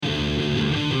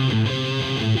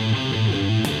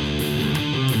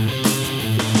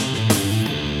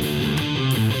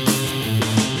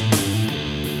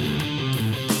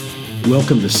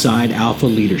Welcome to Side Alpha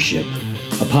Leadership,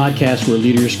 a podcast where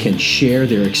leaders can share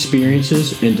their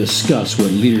experiences and discuss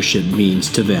what leadership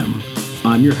means to them.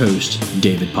 I'm your host,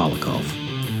 David Polikoff.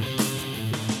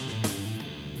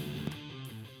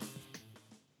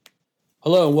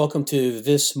 Hello and welcome to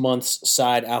this month's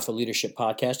Side Alpha Leadership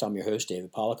Podcast. I'm your host,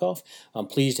 David Polikoff. I'm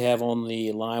pleased to have on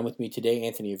the line with me today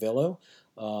Anthony Avillo.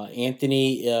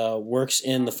 Anthony works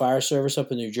in the fire service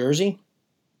up in New Jersey,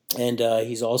 and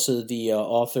he's also the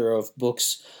author of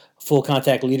books Full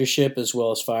Contact Leadership as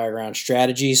well as Fireground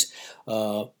Strategies.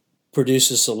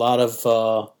 Produces a lot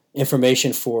of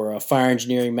information for Fire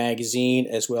Engineering Magazine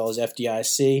as well as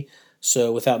FDIC.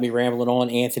 So without me rambling on,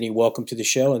 Anthony, welcome to the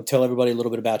show and tell everybody a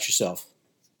little bit about yourself.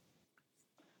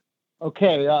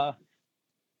 Okay.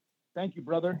 Thank you,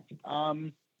 brother.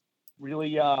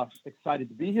 Really excited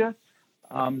to be here.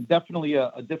 Definitely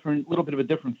a little bit of a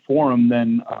different forum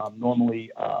than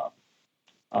normally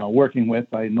working with.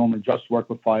 I normally just work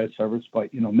with fire service,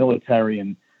 but military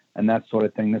and that sort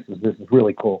of thing. This is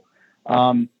really cool.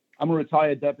 I'm a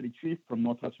retired deputy chief from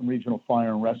North Hudson Regional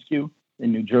Fire and Rescue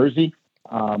in New Jersey.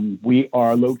 We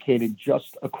are located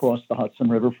just across the Hudson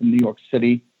River from New York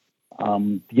City.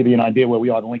 To give you an idea where we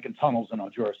are, the Lincoln Tunnel's in our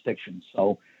jurisdiction.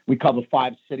 So we cover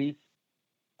 5 cities.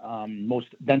 Most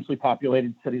densely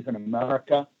populated cities in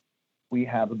America. We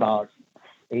have about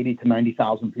 80 to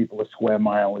 90,000 people a square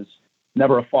mile. Is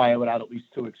never a fire without at least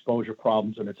 2 exposure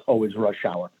problems, and it's always rush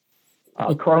hour.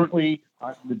 Currently,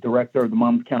 I'm the director of the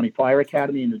Monmouth County Fire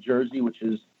Academy in New Jersey, which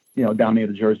is down near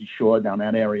the Jersey Shore, down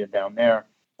that area down there.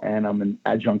 And I'm an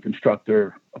adjunct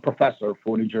instructor, a professor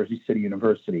for New Jersey City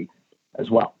University as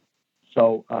well.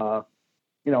 So,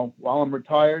 while I'm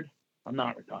retired, I'm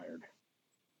not retired.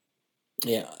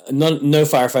 Yeah, no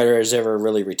firefighter has ever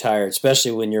really retired,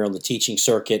 especially when you're on the teaching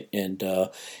circuit and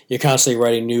you're constantly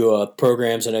writing new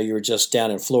programs. I know you were just down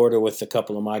in Florida with a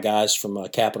couple of my guys from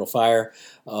Capitol Fire.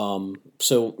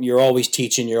 So you're always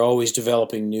teaching, you're always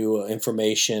developing new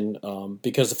information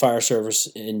because the fire service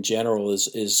in general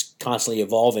is constantly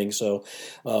evolving. So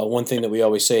one thing that we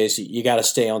always say is you got to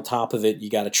stay on top of it.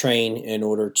 You got to train in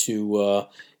order to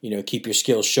keep your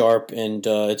skills sharp, and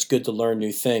it's good to learn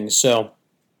new things. So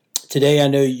today, I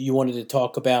know you wanted to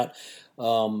talk about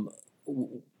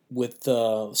with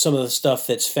some of the stuff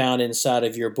that's found inside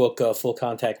of your book, Full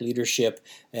Contact Leadership,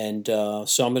 and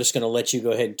so I'm just going to let you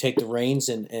go ahead and take the reins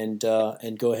and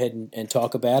go ahead and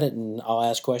talk about it, and I'll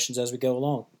ask questions as we go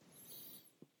along.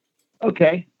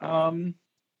 Okay,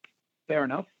 fair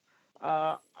enough.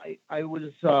 I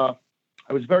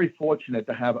was very fortunate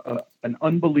to have an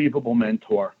unbelievable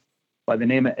mentor by the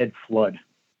name of Ed Flood.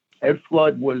 Ed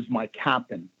Flood was my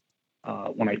captain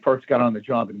when I first got on the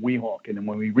job in Weehawken, and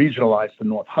when we regionalized to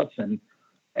North Hudson,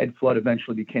 Ed Flood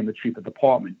eventually became the chief of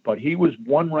department. But he was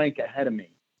one rank ahead of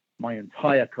me my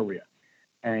entire career,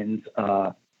 and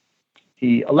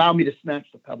he allowed me to snatch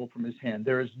the pebble from his hand.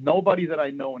 There is nobody that I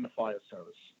know in the fire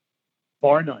service,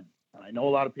 bar none, and I know a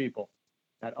lot of people,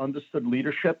 that understood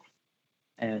leadership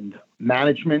and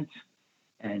management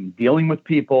and dealing with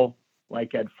people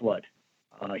like Ed Flood.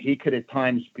 He could at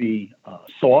times be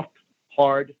soft,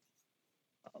 hard,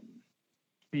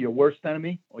 be your worst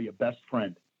enemy or your best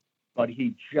friend. But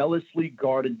he jealously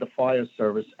guarded the fire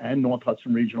service and North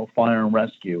Hudson Regional Fire and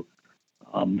Rescue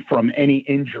from any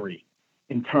injury,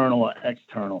 internal or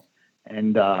external.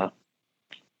 And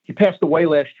he passed away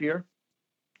last year,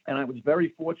 and I was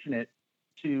very fortunate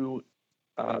to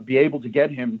be able to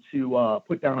get him to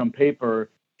put down on paper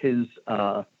his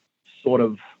sort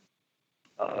of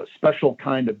special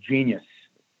kind of genius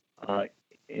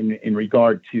in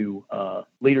regard to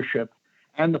leadership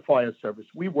and the fire service.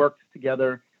 We worked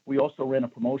together. We also ran a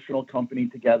promotional company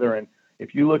together. And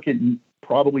if you look at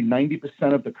probably 90%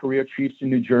 of the career chiefs in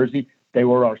New Jersey, they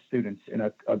were our students in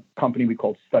a company we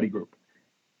called Study Group.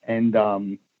 And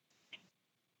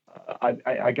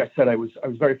like I said, I was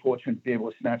very fortunate to be able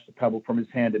to snatch the pebble from his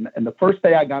hand. And the first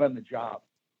day I got on the job,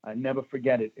 I never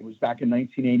forget it. It was back in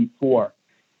 1984.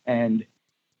 And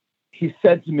he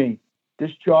said to me,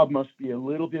 "This job must be a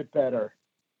little bit better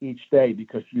each day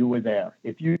because you were there.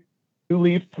 If you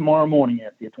leave tomorrow morning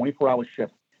after your 24-hour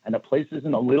shift and the place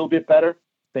isn't a little bit better,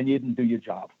 then you didn't do your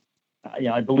job."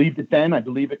 I believed it then. I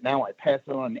believe it now. I pass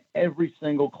it on in every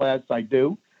single class I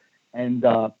do. And,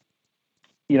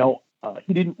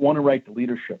 he didn't want to write the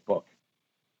leadership book.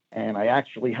 And I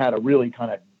actually had to really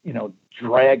kind of,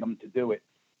 drag him to do it.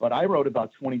 But I wrote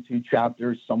about 22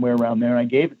 chapters, somewhere around there. I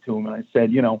gave it to him and I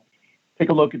said, take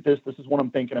a look at this. This is what I'm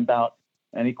thinking about.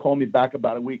 And he called me back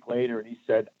about a week later and he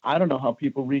said, "I don't know how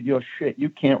people read your shit. You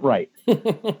can't write."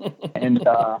 And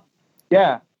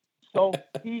So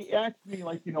he asked me,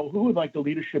 like, who are like the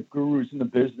leadership gurus in the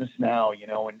business now,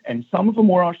 and some of them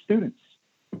were our students.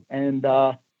 And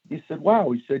he said,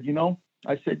 wow. He said,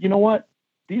 I said, you know what?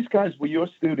 These guys were your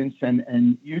students,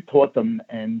 and you taught them.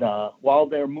 And while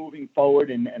they're moving forward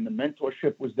and the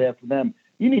mentorship was there for them,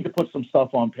 you need to put some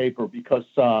stuff on paper because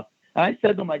I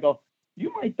said to him, I go,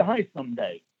 you might die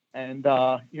someday. And,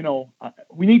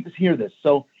 we need to hear this.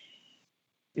 So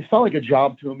it felt like a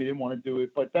job to him. He didn't want to do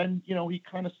it. But then, he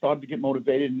kind of started to get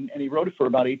motivated, and he wrote it for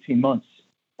about 18 months.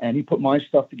 And he put my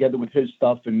stuff together with his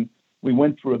stuff. And we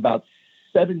went through about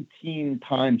 17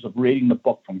 times of reading the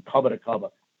book from cover to cover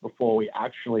before we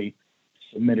actually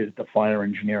submitted it to fire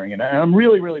engineering. And I'm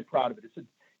really, really proud of it.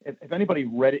 If anybody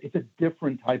read it, it's a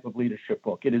different type of leadership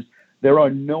book. It is. There are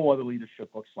no other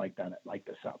leadership books like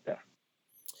this out there.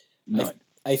 None.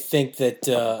 I think that,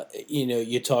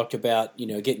 you talked about,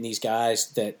 getting these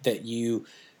guys that you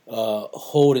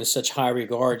hold in such high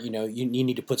regard, you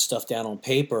need to put stuff down on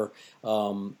paper.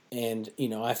 And,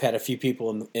 I've had a few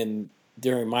people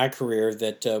during my career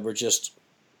that were just,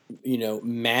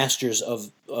 masters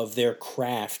of their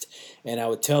craft. And I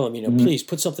would tell them, please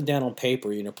put something down on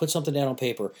paper, put something down on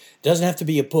paper. It doesn't have to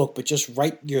be a book, but just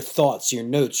write your thoughts, your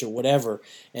notes or whatever.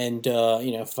 And,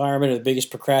 firemen are the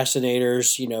biggest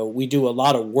procrastinators. We do a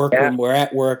lot of work when we're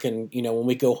at work, and, when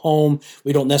we go home,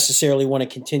 we don't necessarily want to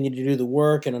continue to do the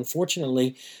work. And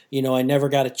unfortunately, I never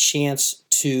got a chance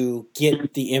to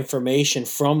get the information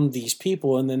from these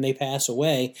people, and then they pass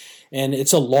away, and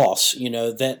it's a loss.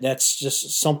 That's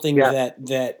just something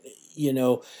that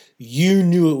you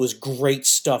knew it was great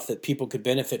stuff that people could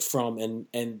benefit from,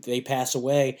 and they pass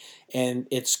away, and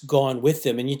it's gone with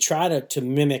them. And you try to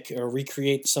mimic or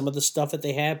recreate some of the stuff that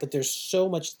they had, but there's so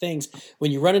much things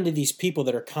when you run into these people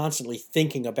that are constantly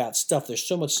thinking about stuff. There's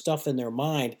so much stuff in their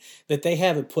mind that they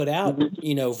haven't put out,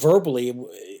 verbally,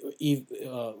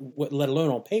 let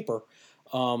alone on paper.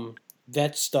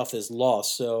 That stuff is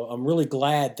lost. So I'm really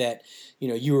glad that,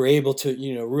 you were able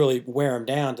to, really wear them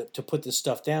down to put this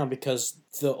stuff down, because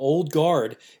the old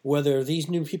guard, whether these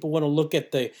new people want to look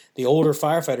at the older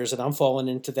firefighters, and I'm falling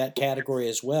into that category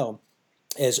as well,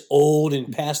 as old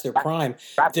and past their prime,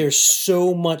 there's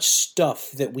so much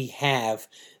stuff that we have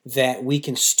that we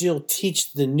can still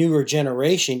teach the newer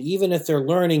generation. Even if they're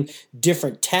learning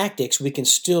different tactics, we can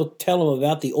still tell them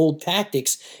about the old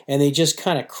tactics, and they just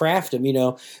kind of craft them.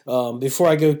 Before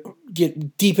I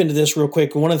get deep into this real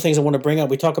quick, one of the things I want to bring up,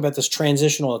 we talk about this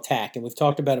transitional attack, and we've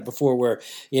talked about it before, where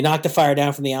you knock the fire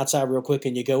down from the outside real quick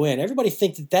and you go in. Everybody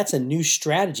thinks that that's a new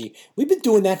strategy. We've been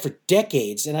doing that for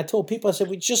decades, and I told people, I said,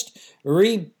 we just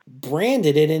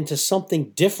rebranded it into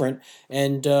something different,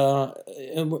 and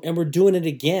we're doing it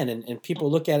again, and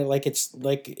people look at it like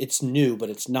it's new, but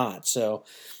it's not. So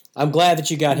I'm glad that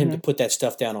you got him to put that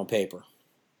stuff down on paper.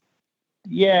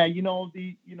 Yeah,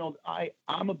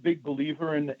 I'm a big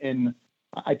believer in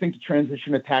I think the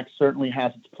transition attack certainly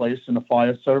has its place in the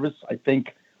fire service. I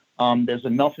think there's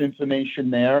enough information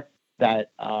there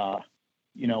that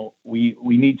we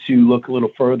need to look a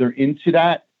little further into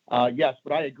that. Yes,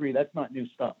 but I agree, that's not new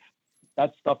stuff.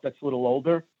 That's stuff that's a little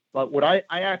older. But what I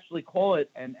actually call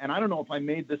it, and I don't know if I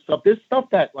made this up, this stuff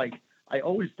that, like, I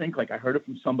always think like I heard it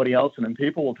from somebody else, and then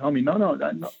people will tell me, no,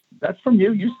 that's from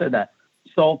you. You said that.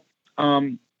 So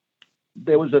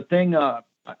there was a thing,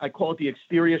 I call it the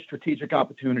exterior strategic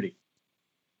opportunity.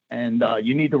 And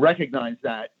you need to recognize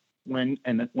that when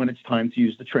it's time to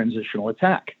use the transitional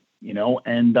attack,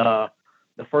 and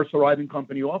the first arriving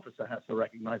company officer has to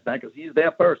recognize that, because he's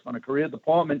there first on a career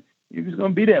department. He's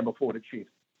going to be there before the chief.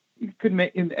 You could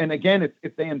make, and again,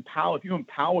 if you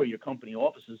empower your company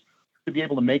officers to be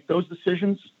able to make those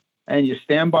decisions, and you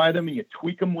stand by them and you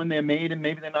tweak them when they're made, and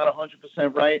maybe they're not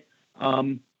 100% right,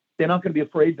 they're not going to be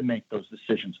afraid to make those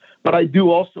decisions. But I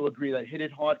do also agree that hit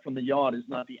it hard from the yard is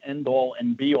not the end all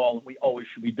and be all, and we always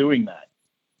should be doing that.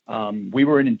 We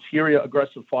were an interior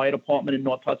aggressive fire department in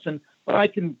North Hudson, but I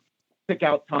can pick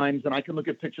out times, and I can look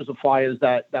at pictures of fires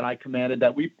that I commanded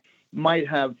that we might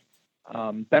have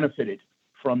benefited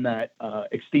from that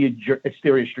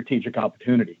exterior strategic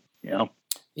opportunity.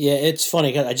 Yeah, it's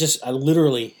funny. I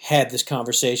literally had this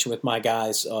conversation with my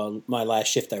guys on my last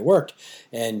shift I worked,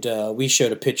 and we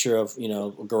showed a picture of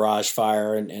a garage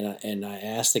fire, and I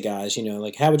asked the guys,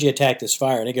 like, how would you attack this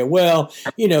fire? And they go, well,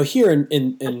 here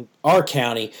in our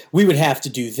county we would have to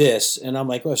do this, and I'm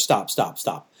like, well, stop.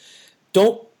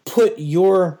 Don't put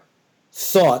your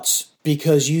thoughts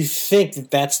because you think that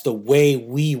that's the way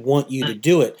we want you to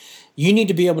do it. You need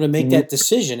to be able to make that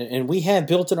decision, and we have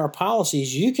built in our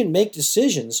policies. You can make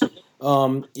decisions.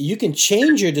 You can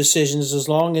change your decisions as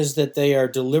long as that they are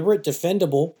deliberate,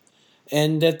 defendable,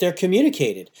 and that they're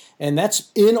communicated. And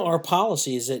that's in our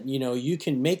policies that, you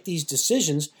can make these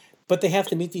decisions, but they have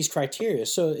to meet these criteria.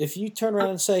 So if you turn around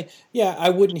and say, yeah, I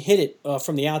wouldn't hit it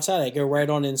from the outside, I go right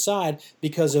on inside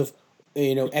because of,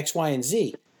 X, Y, and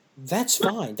Z. That's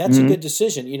fine. That's a good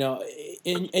decision,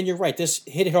 and you're right. This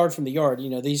hit it hard from the yard.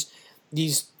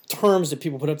 These terms that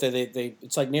people put up there,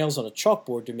 it's like nails on a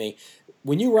chalkboard to me.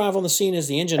 When you arrive on the scene as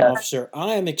the engine officer,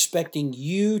 I am expecting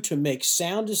you to make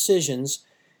sound decisions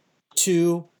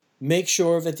to make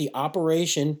sure that the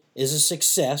operation is a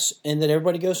success and that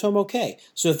everybody goes home okay.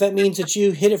 So if that means that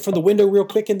you hit it from the window real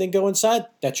quick and then go inside,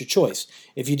 that's your choice.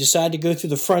 If you decide to go through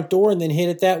the front door and then hit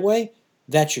it that way,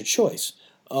 that's your choice.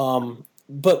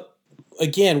 But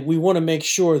again, we want to make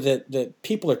sure that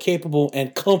people are capable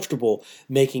and comfortable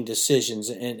making decisions.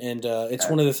 And it's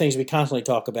one of the things we constantly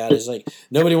talk about is like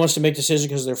nobody wants to make decisions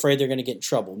because they're afraid they're going to get in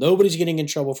trouble. Nobody's getting in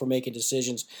trouble for making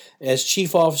decisions. As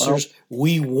chief officers,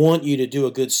 we want you to do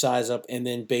a good size up and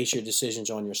then base your decisions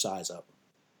on your size up.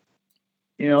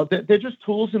 They're just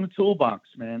tools in the toolbox,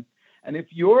 man. And if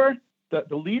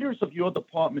the leaders of your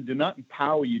department do not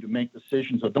empower you to make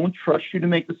decisions or don't trust you to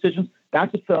make decisions,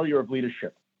 that's a failure of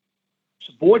leadership.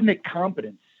 Subordinate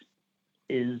competence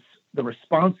is the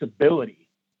responsibility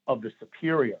of the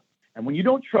superior. And when you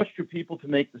don't trust your people to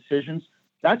make decisions,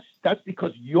 that's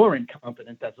because you're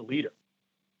incompetent as a leader.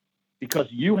 Because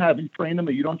you haven't trained them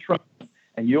or you don't trust them.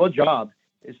 And your job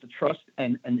is to trust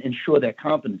and ensure their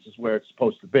competence is where it's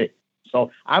supposed to be.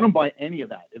 So I don't buy any of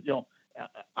that.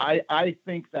 I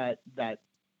think that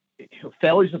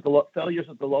failures at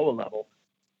the lower level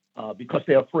because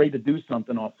they're afraid to do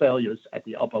something are failures at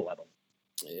the upper level.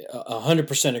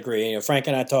 100% agree. Frank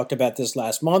and I talked about this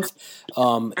last month.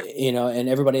 And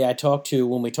everybody I talk to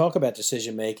when we talk about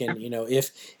decision making,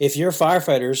 if your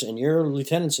firefighters and your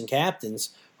lieutenants and captains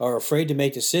are afraid to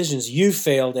make decisions, you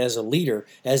failed as a leader,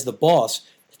 as the boss,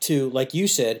 to, like you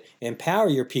said, empower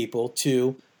your people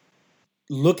to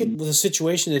look at the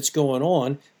situation that's going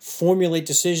on, formulate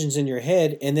decisions in your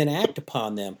head, and then act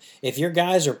upon them. If your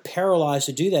guys are paralyzed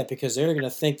to do that because they're going to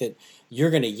think that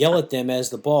you're going to yell at them as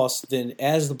the boss, then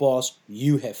as the boss,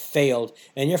 you have failed,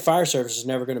 and your fire service is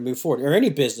never going to move forward, or any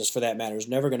business for that matter is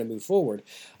never going to move forward.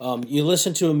 You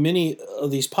listen to many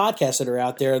of these podcasts that are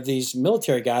out there, these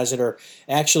military guys that are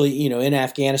actually, in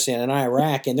Afghanistan and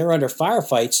Iraq, and they're under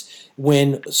firefights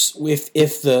when,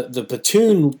 if the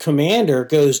platoon commander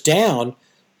goes down,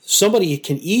 somebody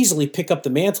can easily pick up the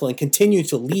mantle and continue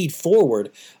to lead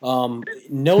forward,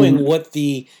 knowing what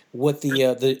the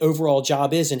overall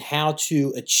job is and how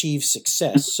to achieve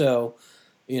success. So,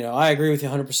 I agree with you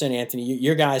 100%, Anthony.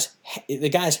 The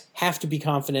guys have to be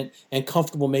confident and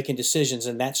comfortable making decisions,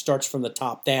 and that starts from the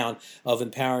top down of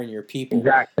empowering your people.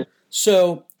 Exactly.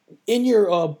 So, in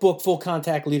your book, Full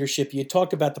Contact Leadership, you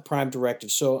talked about the Prime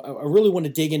Directive. So I really want to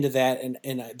dig into that, and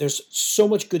there's so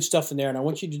much good stuff in there, and I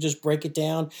want you to just break it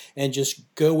down and just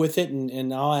go with it,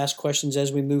 and I'll ask questions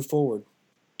as we move forward.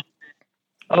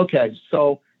 Okay,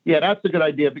 so yeah, that's a good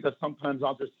idea because sometimes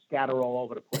I'll just scatter all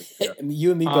over the place here.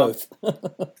 You and me both.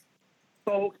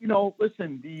 So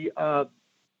listen, the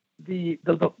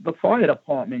fire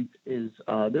department is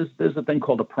there's a thing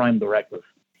called a Prime Directive,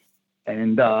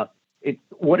 and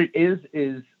what it is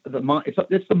it's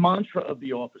the mantra of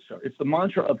the officer. It's the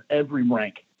mantra of every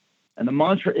rank, and the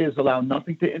mantra is allow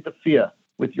nothing to interfere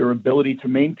with your ability to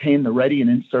maintain the ready and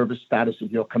in-service status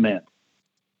of your command.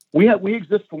 We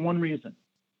exist for one reason.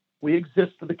 We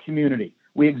exist for the community.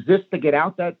 We exist to get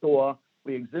out that door.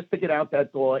 We exist to get out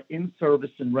that door in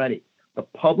service and ready. The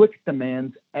public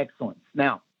demands excellence.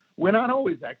 Now, we're not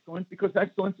always excellent because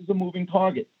excellence is a moving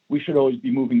target. We should always be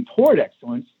moving toward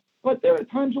excellence, but there are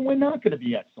times when we're not going to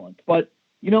be excellent. But,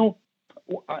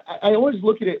 I always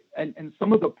look at it and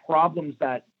some of the problems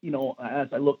that, as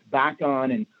I look back on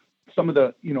and some of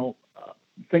the,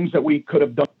 things that we could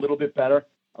have done a little bit better,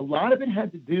 a lot of it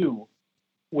had to do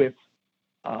with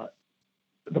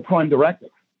the Prime Directive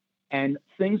and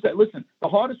things that, listen, the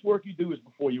hardest work you do is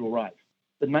before you arrive.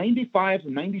 The 95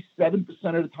 and 97%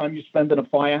 of the time you spend in a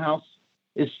firehouse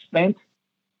is spent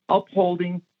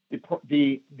upholding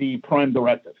the Prime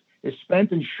Directive, is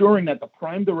spent ensuring that the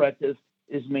Prime Directive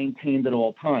is maintained at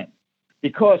all times.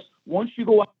 Because once you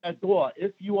go out that door,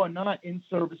 if you are not in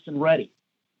service and ready,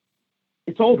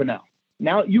 it's over now.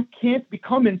 Now you can't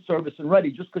become in service and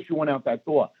ready just because you went out that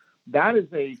door. That is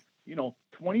a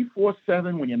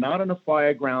 24/7 when you're not on a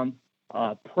fireground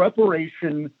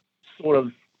preparation sort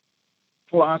of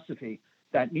philosophy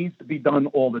that needs to be done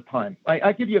all the time.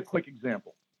 I give you a quick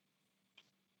example.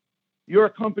 You're a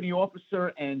company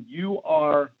officer and you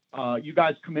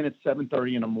guys come in at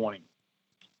 7:30 in the morning.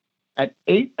 At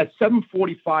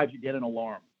 7:45 you get an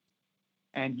alarm.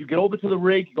 And you get over to the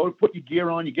rig, you go to put your gear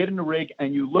on, you get in the rig,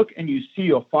 and you look and you see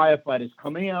your firefighters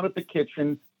coming out of the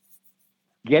kitchen,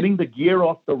 getting the gear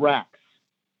off the racks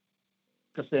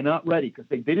because they're not ready, because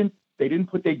they didn't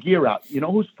put their gear out. You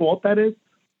know whose fault that is?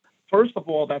 First of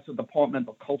all, that's a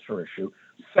departmental culture issue.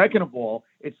 Second of all,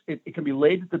 it can be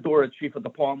laid at the door of chief of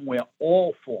department where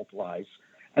all fault lies.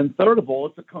 And third of all,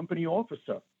 it's a company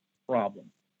officer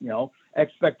problem. You know,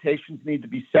 expectations need to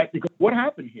be set, because what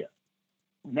happened here?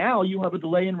 Now you have a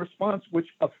delay in response, which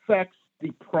affects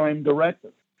the Prime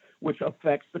Directive, which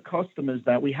affects the customers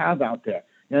that we have out there.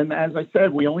 And as I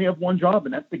said, we only have one job,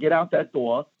 and that's to get out that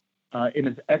door in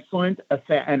as excellent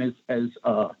and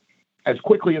as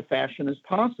quickly a fashion as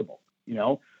possible. You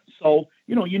know, so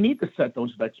you need to set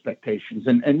those expectations,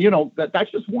 and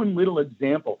that's just one little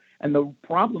example. And the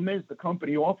problem is the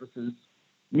company offices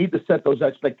need to set those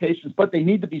expectations, but they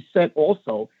need to be set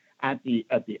also at the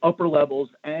upper levels,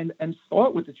 and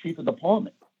start with the chief of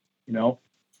department.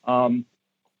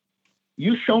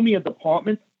 You show me a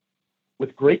department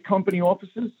with great company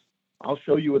offices, I'll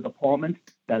show you a department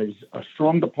that is a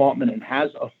strong department and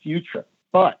has a future.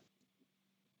 But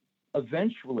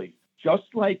eventually, just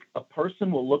like a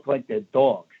person will look like their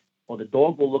dog, or the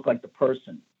dog will look like the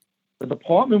person, the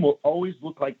department will always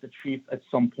look like the chief at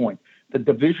some point. The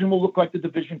division will look like the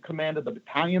division commander. The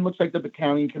battalion looks like the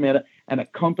battalion commander, and a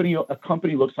company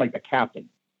looks like the captain.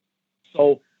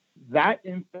 So there's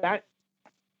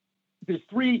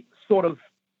three sort of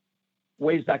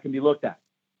ways that can be looked at.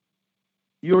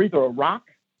 You're either a rock,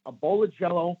 a bowl of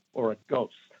jello, or a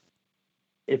ghost.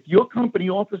 If your company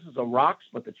officers are rocks,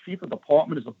 but the chief of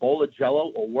department is a bowl of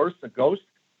jello, or worse, a ghost,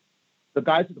 the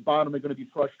guys at the bottom are going to be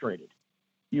frustrated.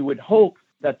 You would hope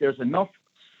that there's enough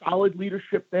solid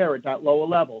leadership there at that lower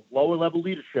level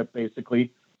leadership,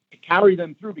 basically, to carry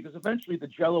them through, because eventually the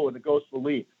jello or the ghost will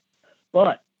leave.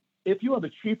 But if you have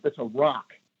a chief that's a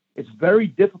rock, it's very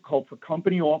difficult for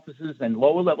company officers and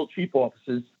lower level chief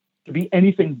officers to be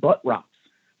anything but rocks.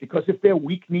 Because if they're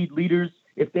weak-kneed leaders,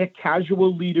 if they're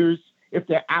casual leaders, if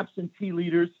they're absentee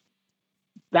leaders,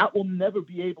 that will never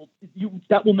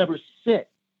sit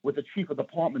with a chief of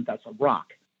department that's a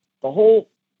rock. The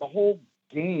whole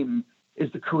game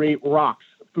is to create rocks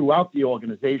throughout the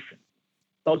organization.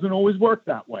 Doesn't always work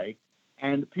that way.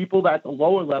 And people at the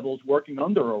lower levels working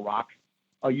under a rock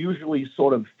are usually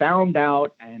sort of found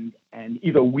out and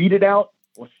either weeded out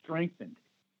or strengthened.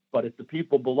 But if the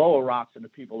people below are rocks and the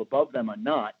people above them are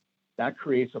not, that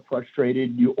creates a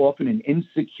frustrated, often an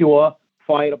insecure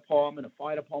fire department, a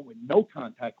fire department with no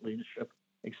contact leadership,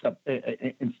 except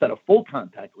instead of full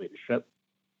contact leadership.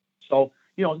 So,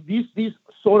 these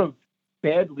sort of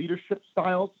bad leadership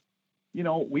styles,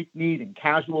 weak-kneed and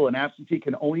casual and absentee,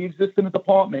 can only exist in a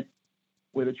department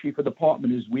where the chief of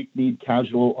department is weak-kneed,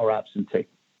 casual, or absentee.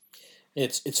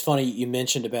 It's funny you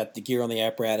mentioned about the gear on the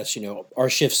apparatus. Our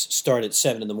shifts start at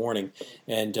 7 a.m,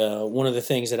 and one of the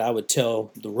things that I would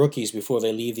tell the rookies before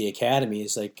they leave the academy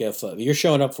is, like, if you're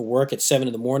showing up for work at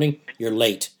 7 a.m, you're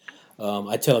late.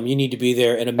 I tell them you need to be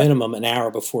there at a minimum an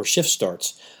hour before shift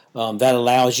starts. That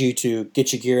allows you to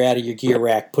get your gear out of your gear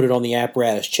rack, put it on the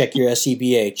apparatus, check your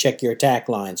SCBA, check your attack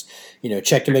lines,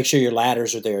 check to make sure your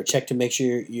ladders are there, check to make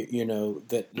sure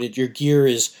that your gear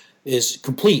is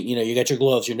complete. You got your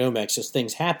gloves, your Nomex, as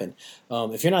things happen.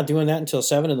 If you're not doing that until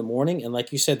 7 a.m, and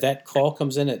like you said, that call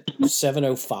comes in at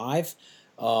 7:05,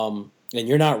 and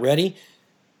you're not ready,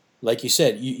 like you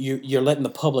said, you're letting the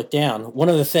public down. One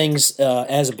of the things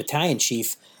as a battalion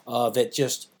chief that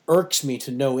just irks me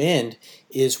to no end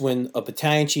is when a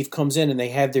battalion chief comes in and they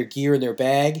have their gear in their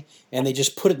bag and they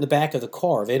just put it in the back of the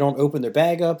car. They don't open their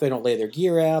bag up. They don't lay their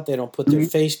gear out. They don't put their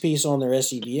face piece on their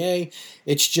SCBA.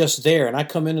 It's just there. And I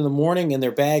come in the morning and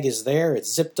their bag is there.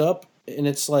 It's zipped up. And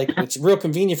it's like, it's real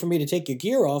convenient for me to take your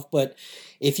gear off. But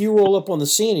if you roll up on the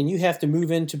scene and you have to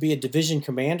move in to be a division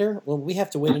commander, well, we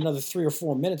have to wait another 3 or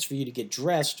 4 minutes for you to get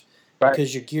dressed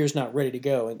because your gear's not ready to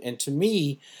go. And to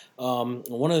me,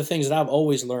 one of the things that I've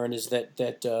always learned is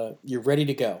that you're ready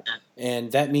to go.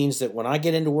 And that means that when I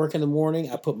get into work in the morning,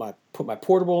 I put my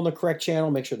portable in the correct channel,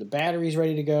 make sure the battery's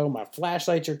ready to go, my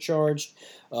flashlights are charged,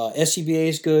 SCBA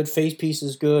is good, face piece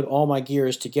is good, all my gear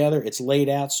is together, it's laid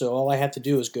out, so all I have to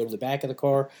do is go to the back of the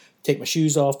car, take my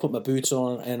shoes off, put my boots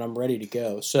on, and I'm ready to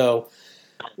go. So,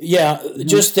 yeah,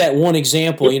 just that one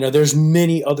example. There's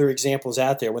many other examples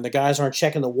out there. When the guys aren't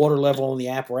checking the water level on the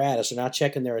apparatus, they're not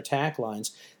checking their attack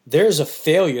lines, there's a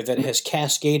failure that has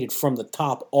cascaded from the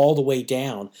top all the way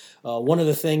down. One of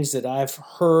the things that I've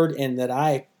heard and that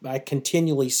I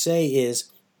continually say is,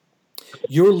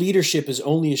 your leadership is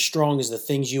only as strong as the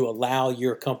things you allow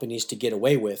your companies to get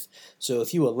away with. So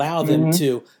if you allow them Mm-hmm.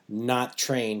 to not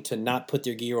train, to not put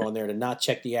their gear on there, to not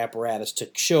check the apparatus, to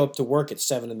show up to work at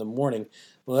 7 in the morning,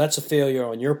 well, that's a failure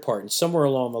on your part. And somewhere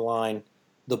along the line,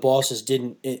 the bosses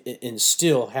didn't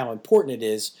instill how important it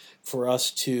is for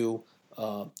us to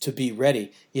be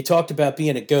ready. You talked about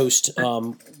being a ghost.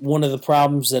 One of the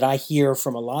problems that I hear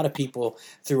from a lot of people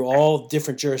through all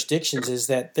different jurisdictions is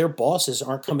that their bosses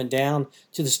aren't coming down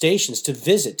to the stations to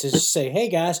visit, to say, "Hey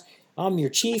guys, I'm your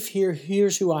chief.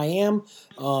 Here's who I am."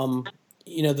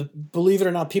 Believe it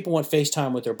or not, people want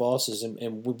FaceTime with their bosses,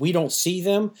 and we don't see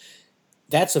them.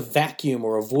 That's a vacuum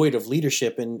or a void of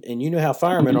leadership. And you know how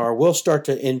firemen are. We'll start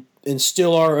to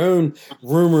instill our own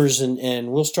rumors,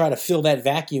 and we'll try to fill that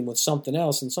vacuum with something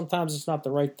else. And sometimes it's not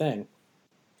the right thing.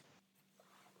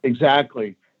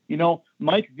 Exactly.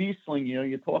 Mike Wiesling,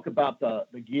 you talk about the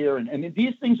gear and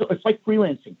these things, it's like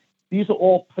freelancing. These are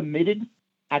all permitted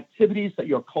activities that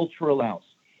your culture allows.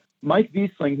 Mike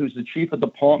Wiesling, who's the chief of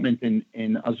department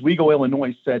in Oswego,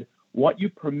 Illinois, said, "What you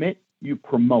permit, you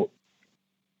promote."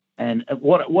 And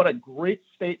what a great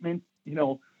statement.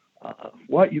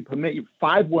 What you permit,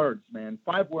 5 words, man,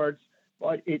 5 words.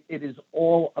 But it is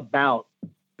all about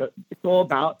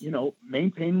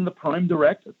maintaining the Prime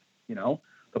Directive.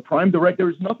 The Prime Directive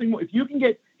is nothing more. If you can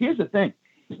get, here's the thing,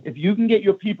 if you can get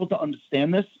your people to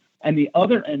understand this, and the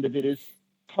other end of it is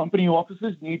company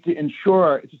offices need to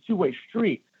ensure it's a two-way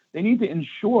street. They need to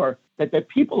ensure that their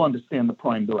people understand the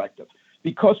Prime Directive,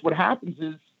 because what happens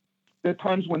is there are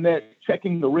times when they're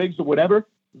checking the rigs or whatever,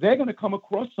 they're going to come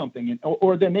across something,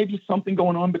 or there may be something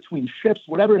going on between shifts,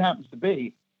 whatever it happens to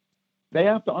be. They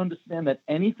have to understand that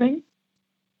anything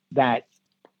that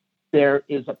there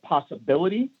is a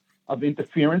possibility of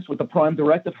interference with the Prime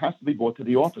Directive has to be brought to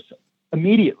the officer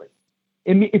immediately.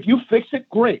 If you fix it,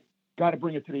 great. Got to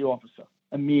bring it to the officer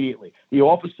immediately. The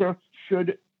officer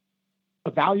should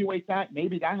evaluate that.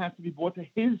 Maybe that has to be brought to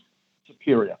his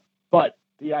superior. But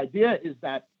the idea is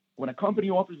that when a company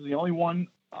officer is the only one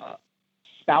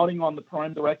spouting on the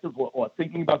Prime Directive or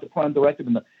thinking about the Prime Directive,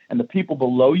 and the people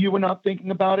below you are not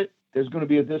thinking about it, there's going to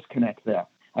be a disconnect there,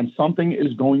 and something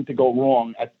is going to go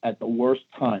wrong at the worst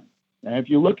time. And if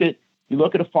you look at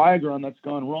a fireground that's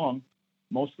gone wrong,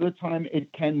 most of the time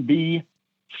it can be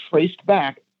traced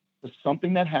back to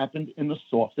something that happened in the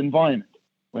soft environment.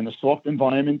 When the soft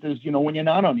environment is, when you're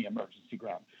not on the emergency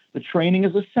ground. The training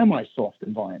is a semi-soft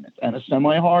environment and a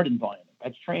semi-hard environment.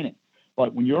 That's training.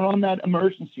 But when you're on that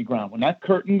emergency ground, when that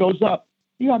curtain goes up,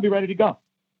 you got to be ready to go.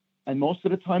 And most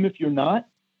of the time, if you're not,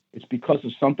 it's because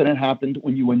of something that happened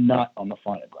when you were not on the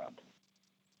fire ground.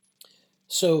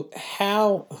 So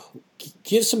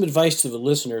give some advice to the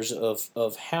listeners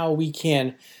of how we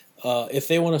can, if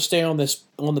they want to stay on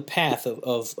the path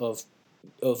of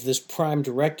this Prime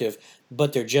Directive,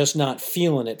 but they're just not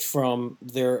feeling it from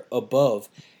their above.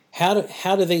 How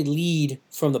do they lead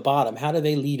from the bottom? How do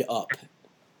they lead up?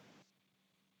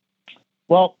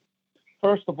 Well,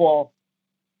 first of all,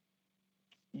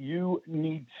 you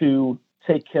need to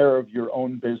take care of your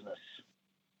own business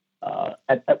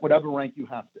at whatever rank you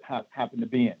happen to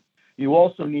be in. You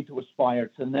also need to aspire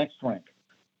to the next rank.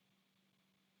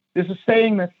 There's a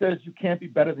saying that says you can't be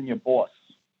better than your boss.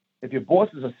 If your boss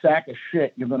is a sack of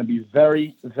shit, you're going to be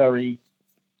very, very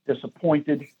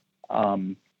disappointed,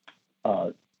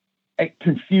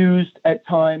 confused at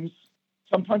times.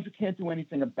 Sometimes you can't do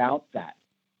anything about that.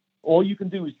 All you can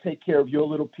do is take care of your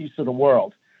little piece of the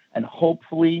world, and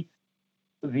hopefully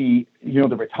the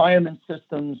retirement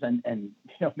systems and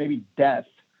maybe death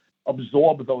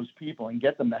absorb those people and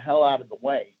get them the hell out of the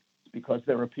way, because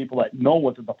there are people that know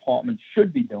what the department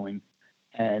should be doing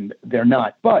and they're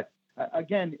not. But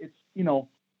again, it's,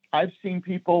 I've seen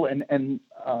people and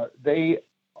they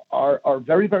are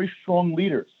very, very strong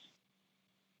leaders.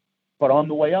 But on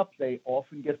the way up, they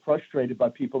often get frustrated by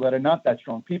people that are not that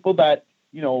strong. People that,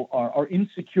 are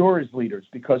insecure as leaders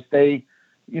because they're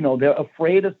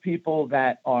afraid of people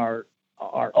that are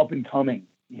up and coming,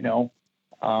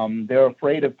 They're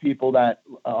afraid of people that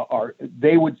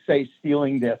they would say,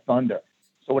 stealing their thunder.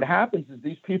 So what happens is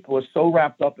these people are so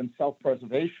wrapped up in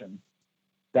self-preservation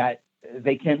that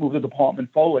they can't move the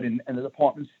department forward, and the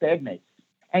department stagnates.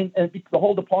 And the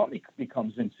whole department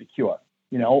becomes insecure,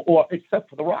 or except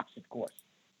for the rocks, of course.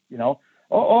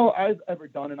 All I've ever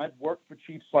done, and I've worked for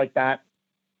chiefs like that,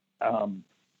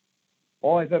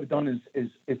 all I've ever done is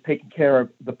taking care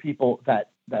of the people that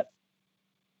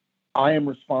I am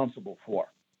responsible for,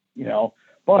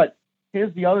 But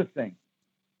here's the other thing.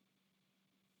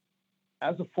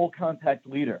 As a full contact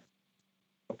leader,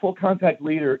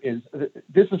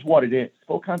 this is what it is.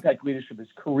 Full contact leadership is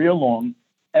career long.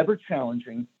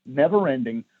 ever-challenging,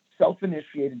 never-ending,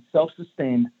 self-initiated,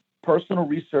 self-sustained personal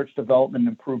research, development, and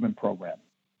improvement program.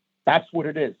 That's what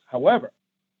it is. However,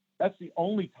 that's the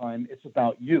only time it's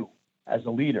about you as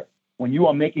a leader, when you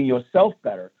are making yourself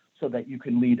better so that you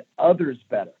can lead others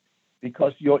better.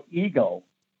 Because your ego,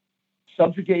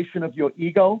 subjugation of your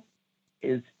ego,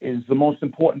 is the most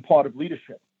important part of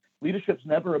leadership. Leadership's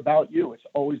never about you. It's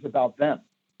always about them.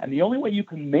 And the only way you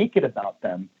can make it about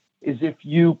them is if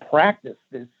you practice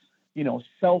this,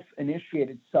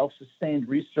 self-initiated, self-sustained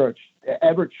research,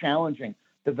 ever-challenging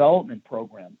development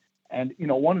program. And,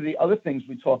 one of the other things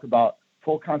we talk about,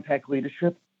 full contact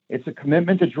leadership, it's a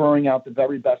commitment to drawing out the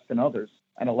very best in others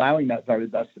and allowing that very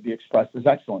best to be expressed as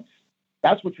excellence.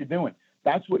 That's what you're doing.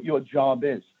 That's what your job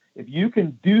is. If you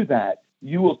can do that,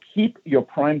 you will keep your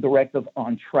Prime Directive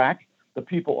on track. The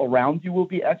people around you will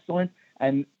be excellent.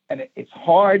 And it's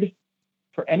hard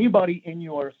for anybody in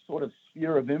your sort of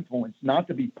sphere of influence not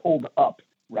to be pulled up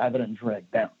rather than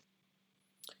dragged down.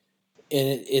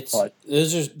 And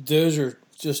those are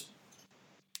just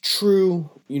true,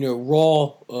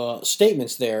 raw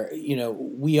statements there.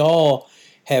 We all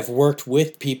have worked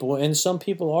with people, and some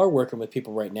people are working with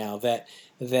people right now that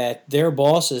their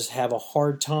bosses have a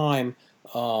hard time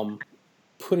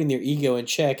putting their ego in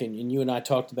check. And you and I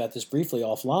talked about this briefly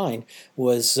offline,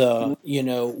 was,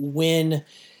 when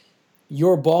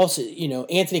your boss,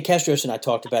 Anthony Castros and I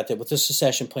talked about that with the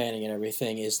succession planning and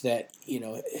everything, is that,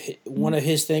 one of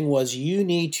his thing was you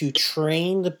need to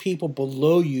train the people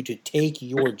below you to take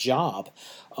your job.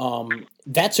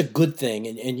 That's a good thing.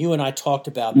 And you and I talked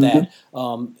about that.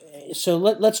 So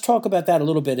let's talk about that a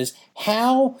little bit, is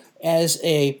how, as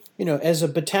a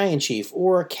battalion chief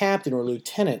or a captain or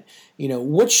lieutenant,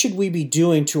 what should we be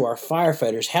doing to our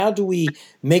firefighters? How do we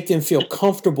make them feel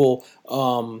comfortable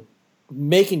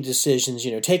making decisions,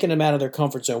 taking them out of their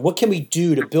comfort zone? What can we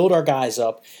do to build our guys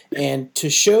up and to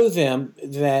show them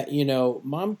that,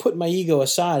 I'm putting my ego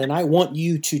aside and I want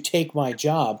you to take my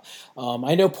job?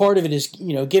 I know part of it is,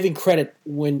 giving credit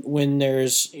when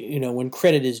there's, when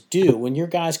credit is due. When your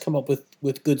guys come up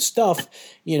with good stuff,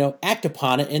 act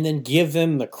upon it and then give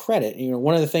them the credit.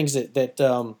 One of the things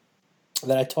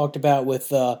that I talked about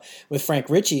with Frank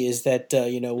Ritchie is that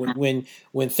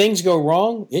when things go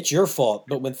wrong, it's your fault.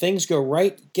 But when things go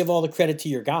right, give all the credit to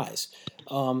your guys.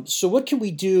 So what can we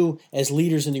do as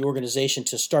leaders in the organization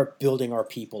to start building our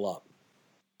people up?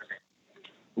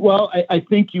 Well, I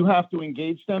think you have to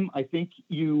engage them. I think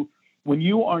when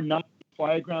you are not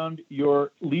Fireground,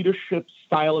 your leadership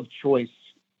style of choice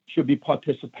should be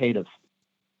participative,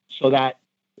 so that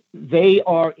they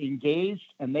are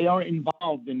engaged and they are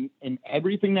involved in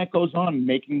everything that goes on in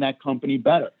making that company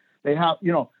better. They have,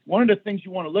 one of the things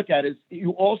you want to look at is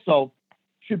you also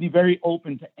should be very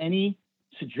open to any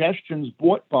suggestions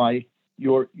brought by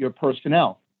your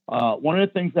personnel. One of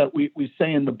the things that we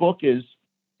say in the book is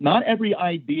not every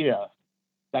idea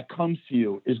that comes to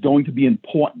you is going to be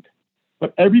important,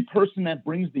 but every person that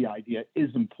brings the idea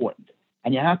is important,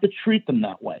 and you have to treat them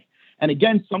that way. And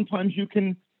again, sometimes you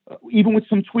can, even with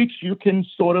some tweaks, you can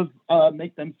sort of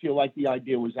make them feel like the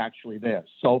idea was actually there.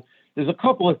 So there's a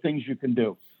couple of things you can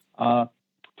do.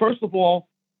 First of all,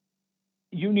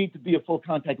 you need to be a full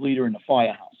contact leader in the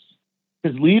firehouse,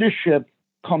 because leadership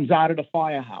comes out of the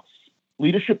firehouse.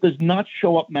 Leadership does not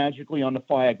show up magically on the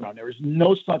fireground. There is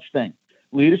no such thing.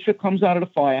 Leadership comes out of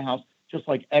the firehouse, just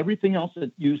like everything else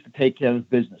that's used to take care of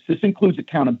business. This includes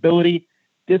accountability,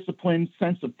 discipline,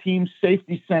 sense of team,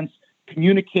 safety sense,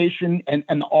 communication, and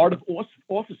the art of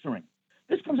officering.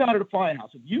 This comes out of the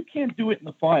firehouse. If you can't do it in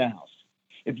the firehouse,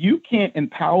 if you can't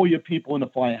empower your people in the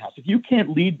firehouse, if you can't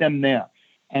lead them there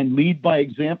and lead by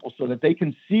example so that they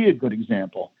can see a good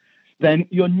example, then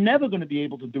you're never going to be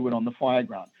able to do it on the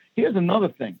fireground. Here's another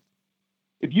thing.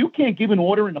 If you can't give an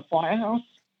order in the firehouse,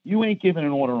 you ain't giving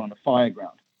an order on the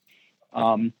fireground.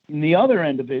 And the other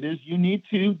end of it is you need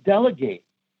to delegate.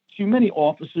 Too many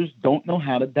officers don't know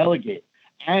how to delegate.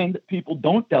 And people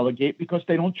don't delegate because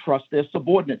they don't trust their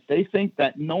subordinates. They think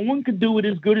that no one could do it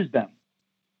as good as them.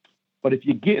 But if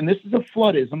you get, and this is a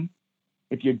floodism,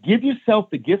 if you give yourself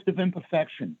the gift of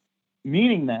imperfection,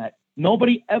 meaning that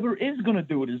nobody ever is going to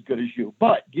do it as good as you,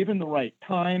 but given the right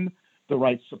time, the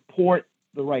right support,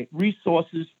 the right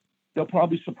resources, they'll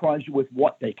probably surprise you with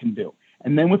what they can do.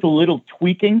 And then with a little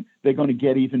tweaking, they're going to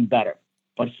get even better.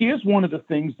 But here's one of the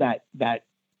things that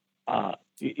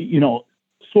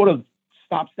sort of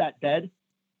stops that dead: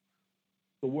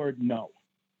 the word no.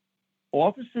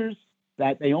 Officers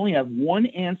that they only have one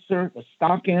answer, the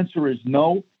stock answer is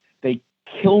no, they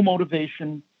kill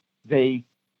motivation, they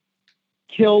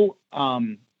kill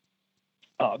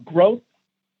growth,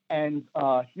 and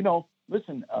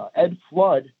listen, Ed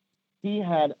Flood, he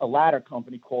had a ladder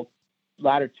company called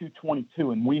Ladder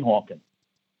 222 in Weehawken.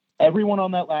 Everyone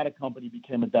on that ladder company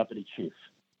became a deputy chief.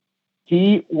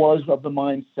 He was of the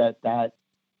mindset that,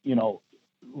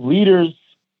 leaders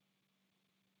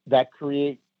that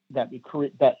create, that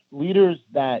leaders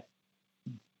that,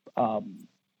 I'm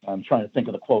trying to think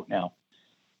of the quote now.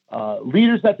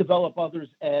 Leaders that develop others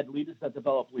add, leaders that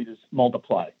develop leaders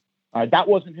multiply. All right, that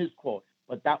wasn't his quote,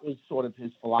 but that was sort of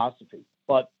his philosophy.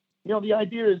 But, the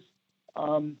idea is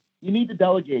you need to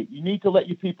delegate. You need to let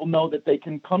your people know that they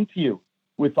can come to you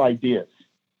with ideas.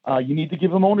 You need to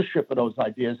give them ownership of those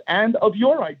ideas and of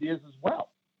your ideas as well,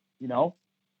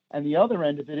 And the other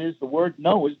end of it is the word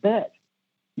no is bad.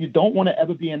 You don't want to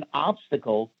ever be an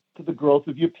obstacle to the growth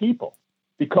of your people,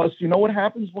 because you know what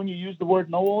happens when you use the word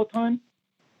no all the time?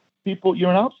 You're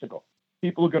an obstacle.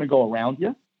 People are going to go around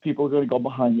you. People are going to go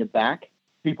behind your back.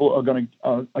 People are going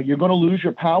to, you're going to lose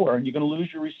your power and you're going to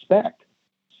lose your respect.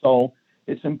 So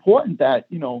it's important that,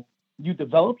 you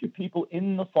develop your people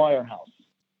in the firehouse,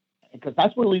 because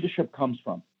that's where leadership comes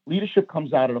from. Leadership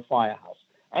comes out of the firehouse.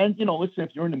 And, listen, if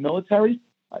you're in the military,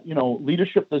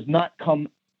 leadership does not come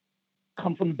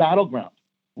from the battleground.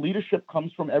 Leadership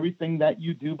comes from everything that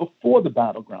you do before the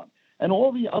battleground. And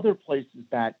all the other places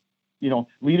that,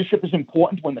 leadership is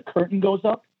important when the curtain goes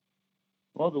up.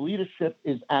 Well, the leadership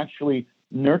is actually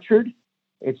nurtured.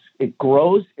 It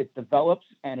grows, it develops,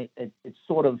 and it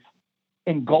sort of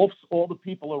engulfs all the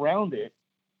people around it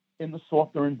in the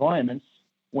softer environments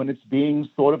when it's being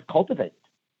sort of cultivated.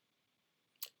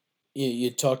 You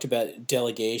talked about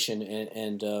delegation,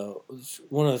 and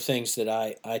one of the things that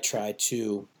I try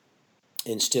to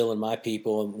instill in my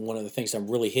people, and one of the things I'm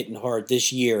really hitting hard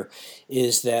this year,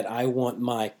 is that I want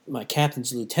my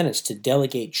captains and lieutenants to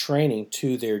delegate training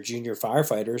to their junior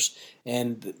firefighters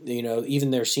and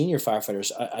even their senior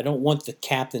firefighters. I don't want the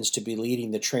captains to be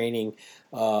leading the training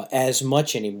as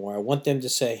much anymore. I want them to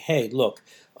say, hey, look,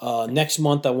 next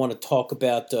month I want to talk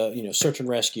about search and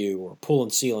rescue or pull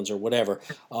and sealants or whatever.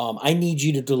 I need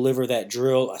you to deliver that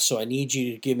drill, so I need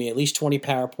you to give me at least 20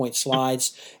 PowerPoint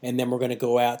slides, and then we're going to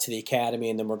go out to the academy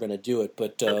and then we're going to do it.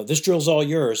 But this drill's all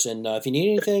yours, and if you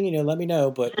need anything, let me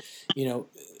know. But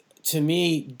to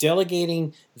me,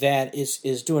 delegating that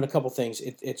is doing a couple things.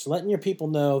 It's letting your people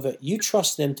know that you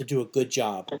trust them to do a good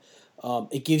job.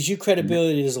 It gives you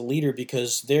credibility as a leader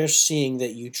because they're seeing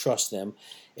that you trust them.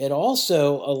 It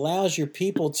also allows your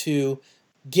people to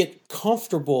get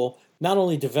comfortable not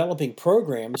only developing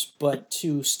programs, but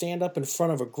to stand up in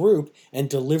front of a group and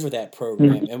deliver that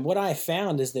program. And what I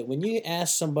found is that when you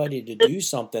ask somebody to do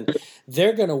something,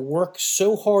 they're going to work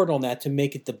so hard on that to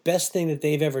make it the best thing that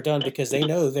they've ever done, because they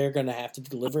know they're going to have to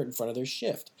deliver it in front of their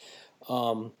shift.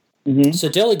 So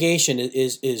delegation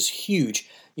is huge.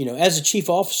 As a chief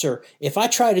officer, if I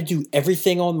try to do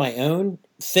everything on my own,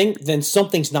 then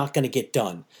something's not going to get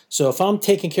done. So if I'm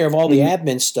taking care of all the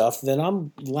admin stuff, then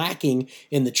I'm lacking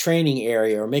in the training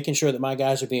area, or making sure that my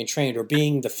guys are being trained, or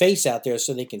being the face out there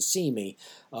so they can see me.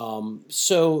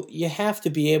 So you have to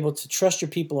be able to trust your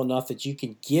people enough that you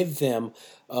can give them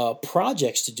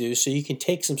projects to do, so you can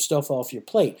take some stuff off your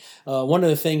plate. One of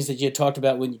the things that you talked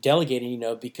about when you're delegating,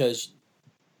 because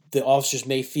the officers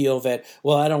may feel that,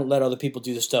 well, I don't let other people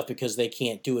do the stuff because they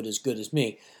can't do it as good as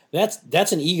me.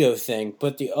 That's an ego thing.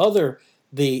 But the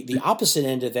opposite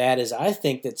end of that is, I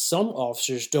think that some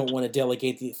officers don't want to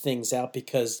delegate the things out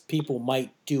because people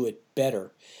might do it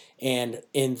better. And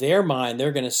in their mind,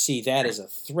 they're going to see that as a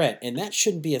threat. And that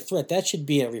shouldn't be a threat. That should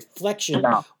be a reflection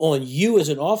on you as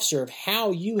an officer of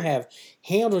how you have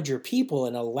handled your people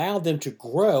and allowed them to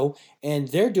grow, and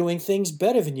they're doing things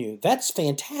better than you. That's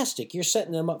fantastic. You're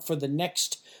setting them up for the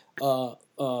next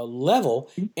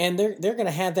level, and they're going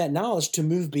to have that knowledge to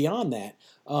move beyond that.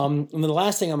 And the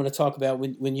last thing I'm going to talk about,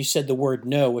 when you said the word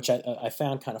no, which I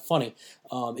found kind of funny,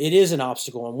 it is an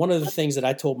obstacle. And one of the things that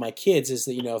I told my kids is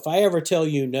that, if I ever tell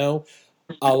you no,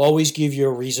 I'll always give you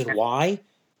a reason why.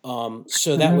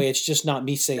 So that way it's just not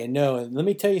me saying no. And let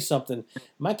me tell you something.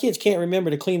 My kids can't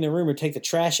remember to clean their room or take the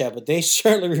trash out, but they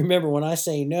certainly remember when I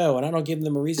say no and I don't give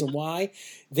them a reason why.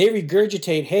 They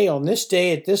regurgitate, hey, on this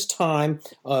day at this time,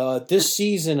 this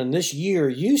season and this year,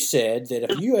 you said that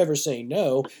if you ever say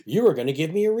no, you were going to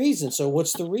give me a reason. So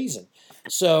what's the reason?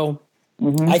 So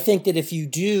I think that if you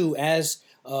do, as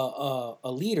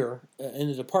a leader in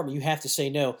the department, you have to say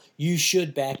no. You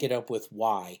should back it up with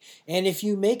why. And if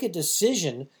you make a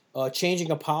decision,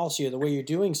 changing a policy or the way you're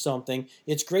doing something,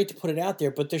 it's great to put it out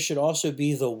there, but there should also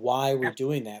be the why we're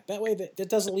doing that. That way that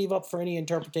doesn't leave up for any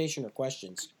interpretation or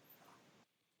questions.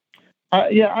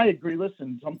 Yeah, I agree.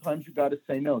 Listen, sometimes you got to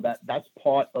say no. That's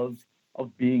part of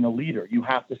of being a leader. You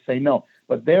have to say no.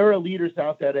 But there are leaders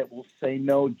out there that will say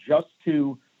no just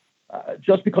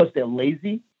because they're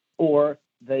lazy, or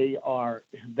they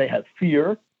have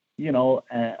fear,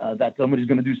 that somebody's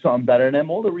going to do something better than them.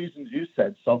 All the reasons you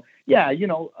said. So yeah,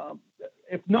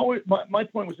 if no, my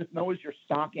point was, if no is your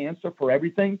stock answer for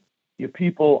everything, your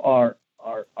people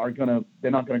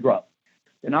they're not going to grow.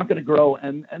 They're not going to grow,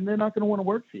 and they're not going to want to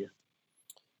work for you.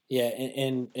 Yeah,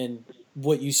 and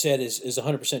what you said is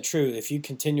 100% true. If you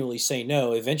continually say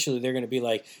no, eventually they're going to be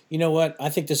like, you know what? I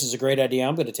think this is a great idea.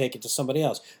 I'm going to take it to somebody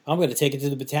else. I'm going to take it to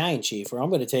the battalion chief, or I'm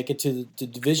going to take it to the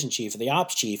division chief or the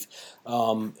ops chief,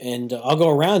 and I'll go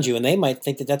around you. And they might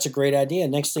think that that's a great idea.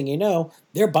 Next thing you know,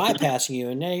 they're bypassing you,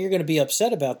 and now you're going to be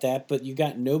upset about that. But you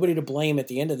got nobody to blame at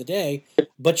the end of the day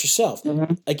but yourself.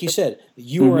 Mm-hmm. Like you said,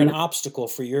 you were an obstacle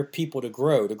for your people to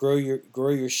grow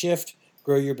your shift,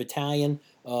 grow your battalion,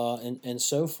 and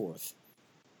so forth.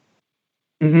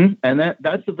 Mm-hmm. And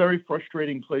that's a very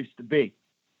frustrating place to be,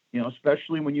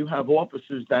 especially when you have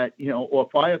officers that, or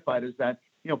firefighters that,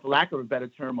 for lack of a better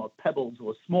term, are pebbles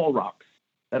or small rocks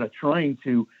that are trying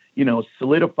to,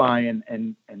 solidify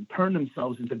and turn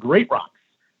themselves into great rocks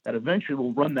that eventually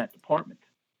will run that department.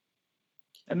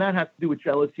 And that has to do with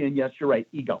jealousy. And yes, you're right.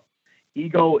 Ego,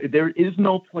 there is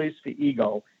no place for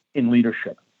ego in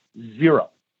leadership. Zero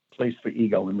place for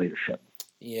ego in leadership.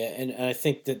 Yeah, and I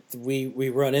think that we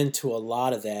run into a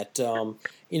lot of that.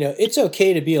 It's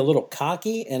okay to be a little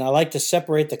cocky, and I like to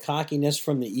separate the cockiness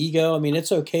from the ego. I mean,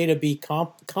 it's okay to be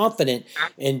confident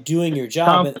in doing your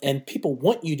job, and people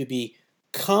want you to be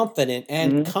confident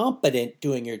and competent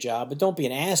doing your job, but don't be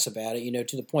an ass about it,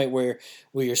 to the point where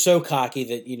you're so cocky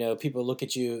that, people look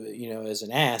at you, as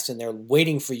an ass, and they're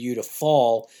waiting for you to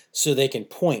fall so they can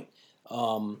point.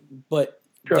 But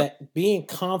Sure. That being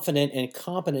confident and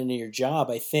competent in your job,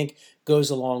 I think,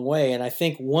 goes a long way. And I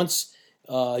think once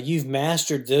you've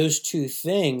mastered those two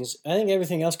things, I think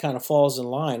everything else kind of falls in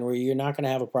line, where you're not going to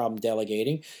have a problem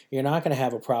delegating. You're not going to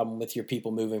have a problem with your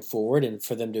people moving forward and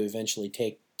for them to eventually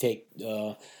take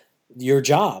your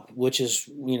job, which is,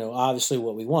 obviously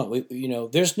what we want.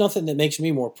 There's nothing that makes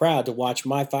me more proud to watch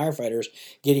my firefighters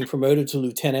getting promoted to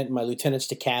lieutenant, and my lieutenants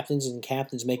to captains, and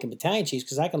captains making battalion chiefs,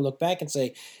 because I can look back and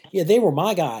say, yeah, they were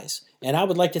my guys. And I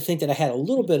would like to think that I had a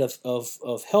little bit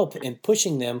of help in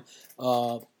pushing them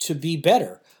to be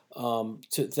better,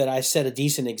 that I set a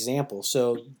decent example.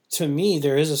 So to me,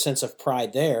 there is a sense of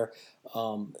pride there,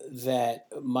 that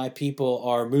my people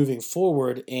are moving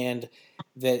forward, and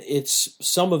that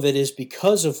some of it is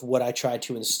because of what I try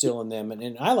to instill in them.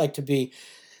 And I like to be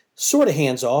sort of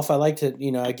hands off. I like to,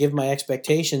 I give my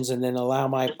expectations and then allow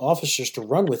my officers to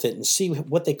run with it and see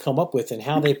what they come up with and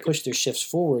how they push their shifts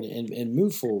forward and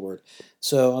move forward.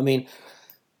 So, I mean,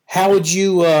 how would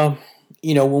you,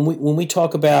 when we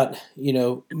talk about,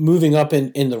 moving up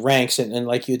in the ranks, and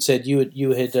like you had said,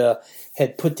 you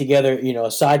had put together,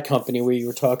 a side company where you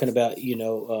were talking about,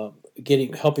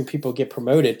 helping people get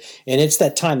promoted, and it's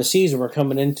that time of season. We're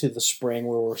coming into the spring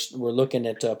where we're looking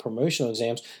at promotional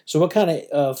exams. So, what kind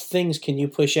of things can you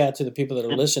push out to the people that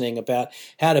are listening about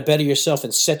how to better yourself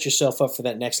and set yourself up for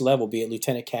that next level, be it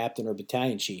lieutenant captain or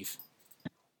battalion chief?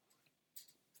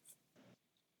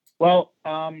 Well,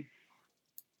 I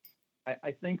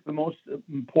think the most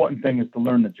important thing is to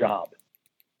learn the job.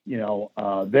 There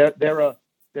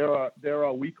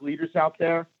are weak leaders out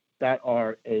there that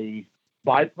are a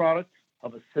byproduct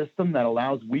of a system that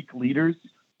allows weak leaders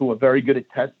who are very good at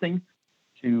testing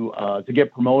to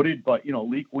get promoted. But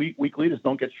weak leaders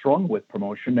don't get strong with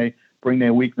promotion. They bring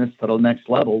their weakness to the next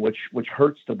level, which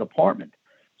hurts the department.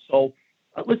 So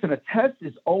listen, a test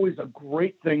is always a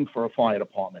great thing for a fire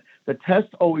department. The test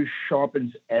always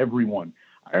sharpens everyone.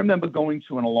 I remember going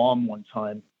to an alarm one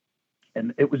time,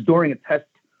 and it was during a test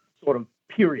sort of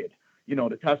period.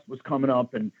 The test was coming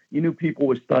up, and you knew people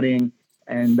were studying,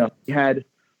 and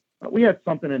we had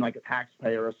something in like a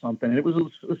taxpayer or something, and it was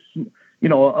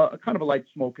a kind of a light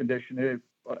smoke condition.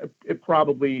 It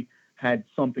probably had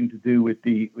something to do with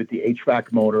the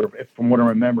HVAC motor, from what I'm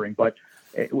remembering. But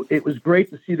it was great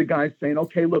to see the guys saying,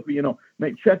 okay, look,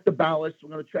 check the ballast. We're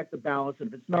going to check the ballast. And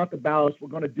if it's not the ballast, we're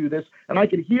going to do this. And I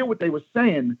could hear what they were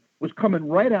saying was coming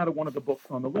right out of one of the books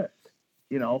on the list,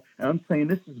 and I'm saying,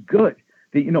 this is good.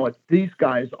 These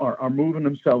guys are moving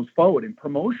themselves forward, and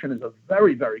promotion is a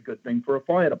very, very good thing for a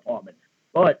fire department.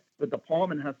 But the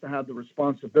department has to have the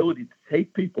responsibility to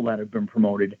take people that have been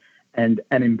promoted and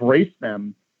embrace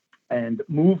them and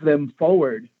move them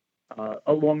forward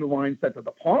along the lines that the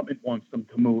department wants them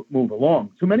to move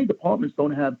along. Too many departments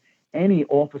don't have any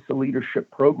officer leadership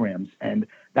programs, and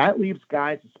that leaves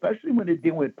guys, especially when they're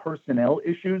dealing with personnel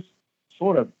issues,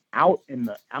 sort of in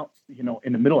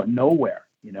the middle of nowhere.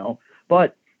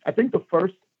 But I think the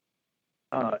first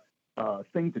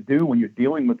thing to do when you're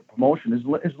dealing with the promotion is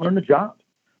learn the job.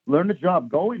 Learn the job.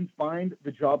 Go and find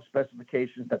the job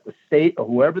specifications that the state or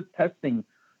whoever the testing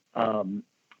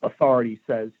authority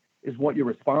says is what you're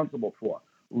responsible for.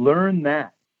 Learn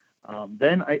that.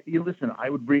 Then I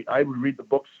would read the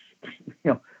books,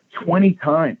 20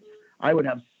 times. I would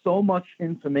have so much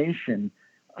information,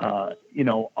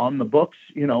 on the books,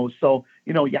 so,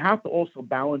 you have to also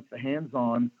balance the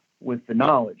hands-on with the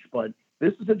knowledge, but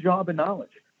this is a job of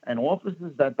knowledge, and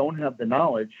officers that don't have the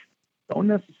knowledge don't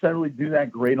necessarily do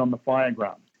that great on the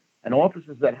Fireground, and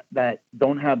officers that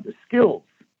don't have the skills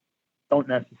don't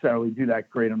necessarily do that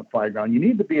great on the Fireground. You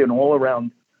need to be an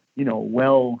all-around,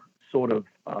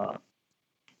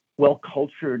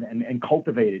 well-cultured and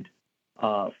cultivated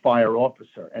fire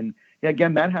officer. And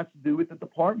again, that has to do with the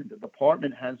department. The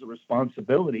department has a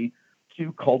responsibility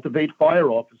to cultivate fire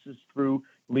officers through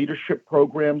leadership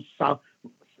programs.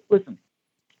 Listen,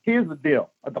 here's the deal.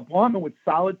 A department with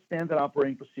solid standard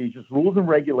operating procedures, rules and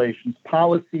regulations,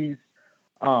 policies,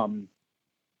 all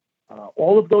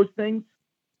of those things,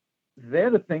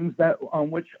 they're the things on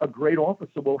which a great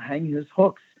officer will hang his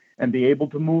hooks and be able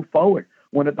to move forward.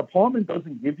 When a department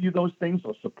doesn't give you those things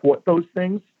or support those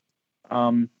things,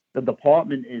 the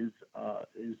department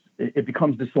it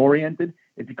becomes disoriented,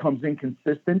 it becomes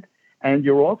inconsistent, and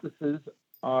your officers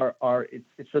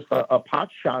it's just a pot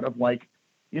shot of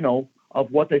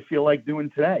of what they feel like doing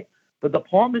today. The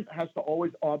department has to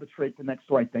always arbitrate the next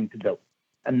right thing to do,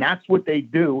 and that's what they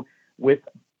do with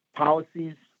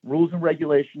policies, rules and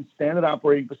regulations, standard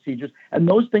operating procedures, and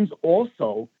those things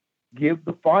also give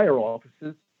the fire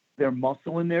officers their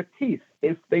muscle in their teeth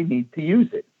if they need to use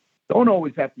it. Don't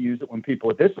always have to use it when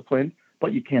people are disciplined,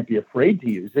 but you can't be afraid to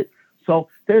use it. So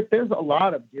there's a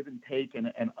lot of give and take,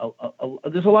 and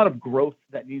there's a lot of growth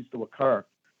that needs to occur,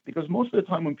 because most of the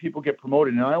time when people get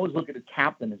promoted, and I always look at a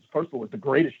captain as, first of all, it's the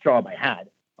greatest job I had,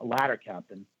 a ladder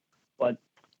captain, but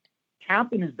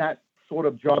captain is that sort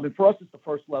of job, and for us it's the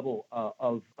first level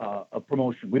of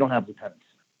promotion. We don't have lieutenants.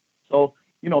 So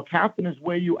captain is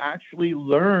where you actually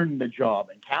learn the job,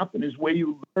 and captain is where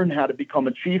you learn how to become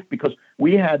a chief, because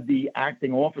we had the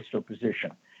acting officer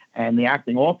position, and the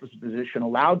acting officer position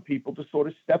allowed people to sort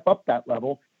of step up that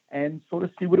level and sort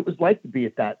of see what it was like to be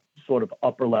at that sort of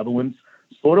upper level, and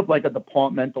sort of like a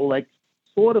departmental,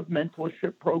 sort of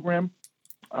mentorship program.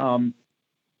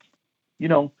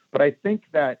 But I think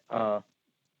that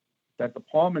that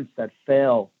departments that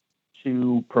fail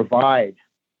to provide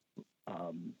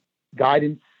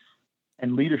guidance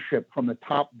and leadership from the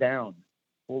top down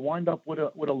will wind up with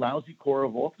a lousy corps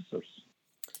of officers.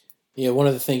 Yeah, one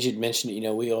of the things you'd mentioned,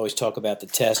 we always talk about the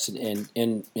test, and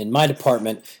in my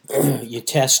department, you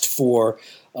test for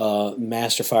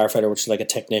master firefighter, which is like a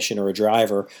technician or a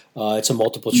driver. It's a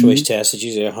multiple choice test. It's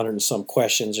usually 100 and some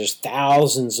questions. There's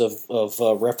thousands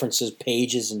of references,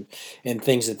 pages, and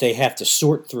things that they have to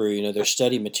sort through, their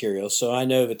study materials. So I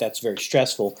know that that's very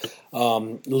stressful.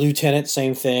 Lieutenant,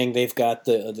 same thing. They've got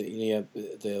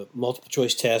the multiple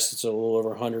choice test. It's a little over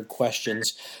 100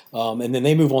 questions. And then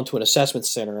they move on to an assessment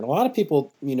center. And a lot of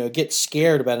people, get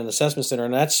scared about an assessment center.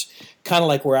 And that's kind of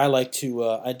like where I like to,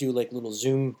 I do like little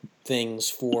Zoom things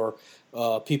for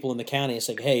people in the county. It's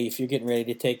like, hey, if you're getting ready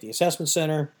to take the assessment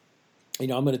center, I'm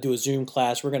going to do a Zoom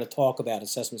class. We're going to talk about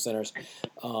assessment centers.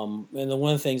 And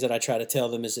one of the things that I try to tell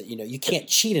them is that, you can't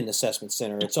cheat an assessment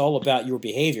center. It's all about your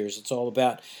behaviors. It's all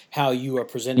about how you are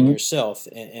presenting yourself.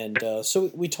 And so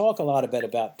we talk a lot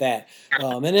about that.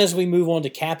 And as we move on to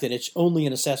captain, it's only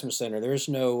an assessment center. There's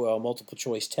no multiple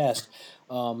choice test.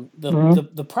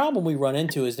 The problem we run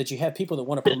into is that you have people that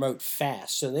want to promote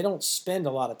fast, so they don't spend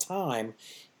a lot of time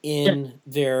in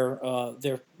their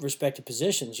respective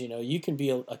positions. You can be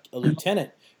a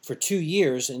lieutenant for 2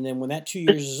 years, and then when that 2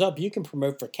 years is up, you can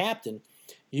promote for captain.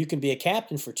 You can be a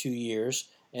captain for 2 years,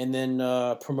 and then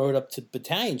promote up to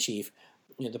battalion chief.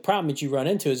 The problem that you run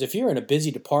into is if you're in a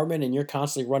busy department and you're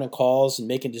constantly running calls and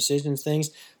making decisions, things,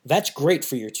 that's great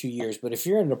for your 2 years. But if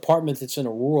you're in a department that's in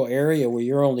a rural area where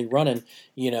you're only running,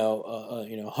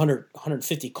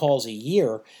 150 calls a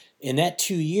year, in that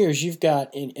 2 years you've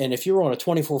got, and if you're on a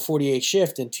 24-48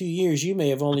 shift, in 2 years you may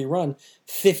have only run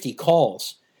 50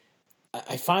 calls.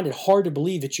 I find it hard to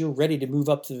believe that you're ready to move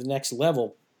up to the next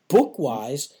level,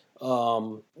 book-wise.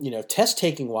 Test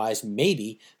taking wise,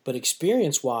 maybe, but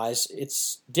experience wise,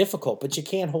 it's difficult. But you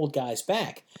can't hold guys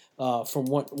back from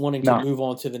wanting to move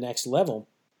on to the next level.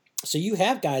 So you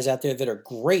have guys out there that are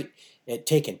great at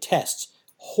taking tests,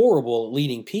 horrible at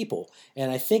leading people.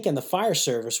 And I think in the fire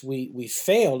service, we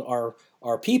failed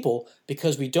our people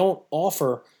because we don't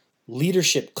offer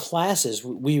leadership classes.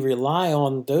 We rely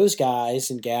on those guys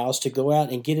and gals to go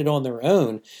out and get it on their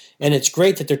own. And it's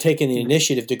great that they're taking the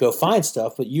initiative to go find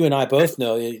stuff, but you and I both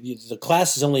know the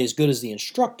class is only as good as the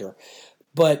instructor.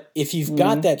 But if you've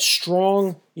got that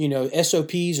strong,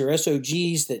 SOPs or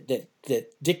SOGs that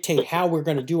dictate how we're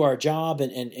going to do our job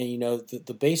and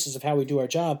the basis of how we do our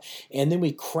job, and then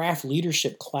we craft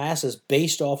leadership classes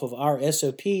based off of our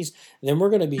SOPs, then we're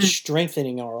going to be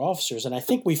strengthening our officers. And I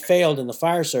think we failed in the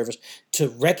fire service to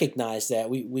recognize that.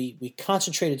 We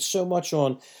concentrated so much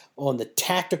on the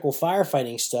tactical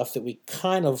firefighting stuff that we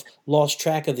kind of lost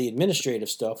track of the administrative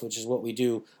stuff, which is what we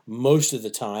do most of the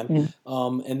time.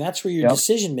 And that's where your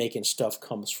decision-making stuff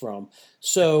comes from.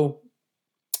 So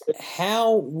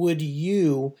how would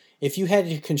you, if you had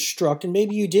to construct, and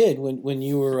maybe you did when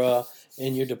you were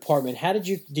in your department,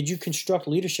 did you construct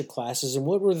leadership classes, and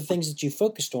what were the things that you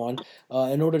focused on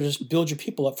in order to build your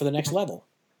people up for the next level?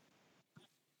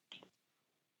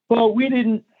 Well, we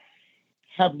didn't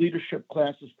have leadership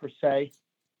classes per se.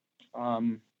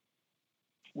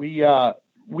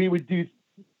 We would do.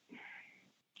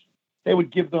 They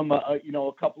would give them a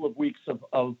couple of weeks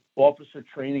of officer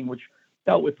training, which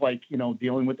dealt with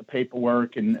dealing with the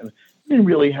paperwork, and didn't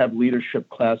really have leadership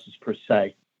classes per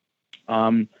se.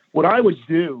 What I would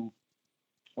do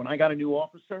when I got a new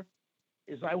officer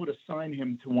is I would assign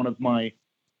him to one of my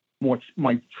more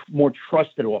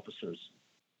trusted officers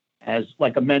as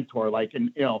like a mentor,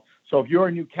 so if you're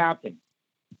a new captain,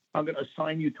 I'm going to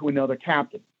assign you to another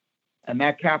captain, and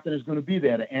that captain is going to be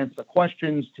there to answer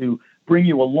questions, to bring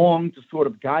you along, to sort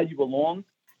of guide you along.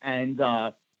 And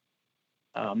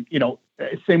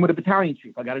same with a battalion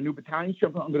chief. I got a new battalion chief.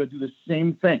 I'm going to do the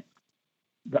same thing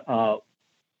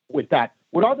with that.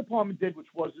 What our department did,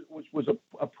 which was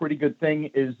a pretty good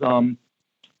thing, is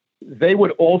they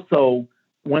would also,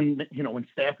 when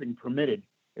staffing permitted,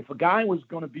 if a guy was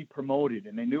going to be promoted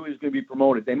and they knew he was going to be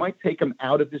promoted, they might take him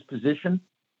out of this position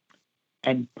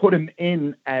and put him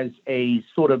in as a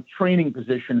sort of training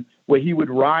position where he would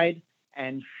ride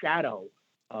and shadow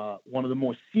one of the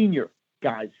more senior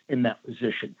guys in that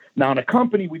position. Now, in a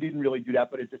company, we didn't really do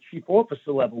that, but at the chief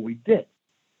officer level, we did.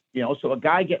 So a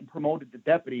guy getting promoted to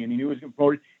deputy and he knew he was getting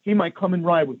promoted, he might come and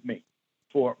ride with me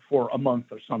for a month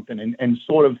or something and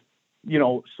sort of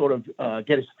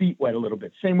get his feet wet a little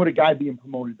bit. Same with a guy being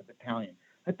promoted to battalion.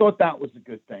 I thought that was a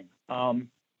good thing. I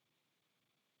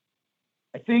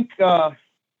think that's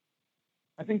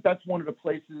one of the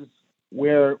places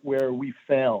where we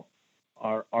fail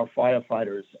our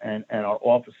firefighters and our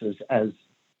officers as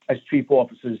chief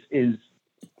officers is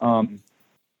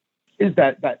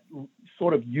that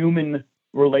sort of human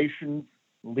relations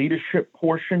leadership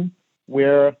portion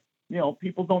where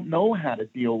people don't know how to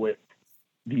deal with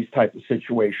these type of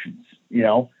situations.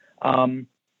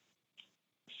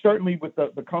 Certainly with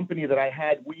the company that I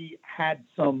had, we had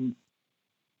some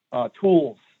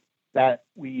tools that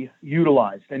we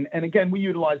utilized, and again, we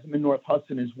utilized them in North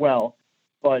Hudson as well.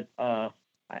 But I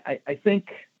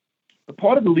think the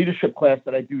part of the leadership class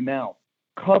that I do now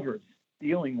covers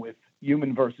dealing with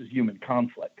human versus human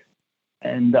conflict,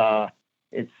 and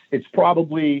it's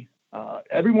probably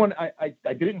everyone. I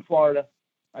did it in Florida.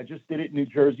 I just did it in New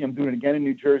Jersey. I'm doing it again in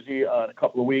New Jersey in a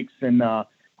couple of weeks, and I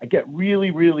get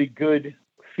really, really good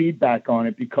feedback on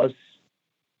it because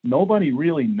nobody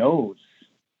really knows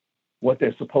what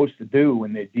they're supposed to do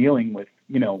when they're dealing with,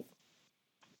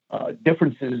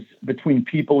 differences between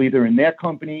people either in their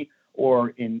company or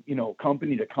in,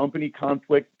 company to company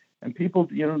conflict. And people,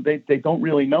 they don't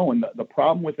really know. And the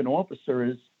problem with an officer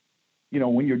is,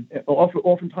 when you're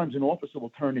oftentimes an officer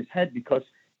will turn his head because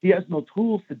he has no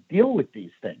tools to deal with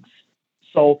these things.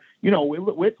 So,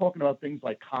 we're talking about things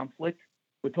like conflict.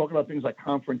 We're talking about things like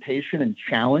confrontation and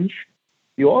challenge.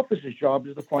 The officer's job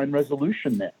is to find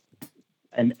resolution there.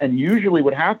 And usually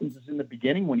what happens is in the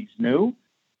beginning when he's new,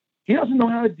 he doesn't know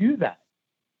how to do that.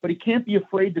 But he can't be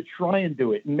afraid to try and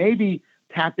do it. And maybe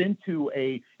tap into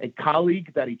a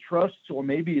colleague that he trusts or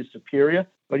maybe his superior,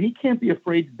 but he can't be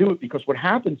afraid to do it because what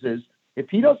happens is if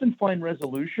he doesn't find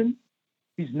resolution,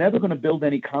 he's never going to build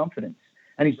any confidence.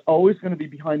 And he's always going to be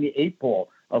behind the eight ball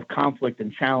of conflict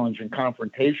and challenge and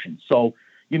confrontation. So,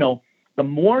 the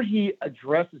more he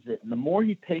addresses it and the more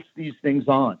he takes these things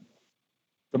on,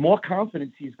 the more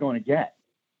confidence he's going to get.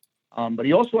 But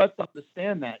he also has to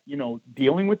understand that,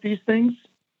 dealing with these things,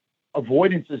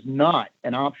 avoidance is not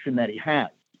an option that he has.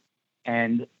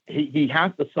 And he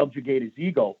has to subjugate his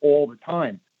ego all the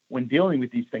time when dealing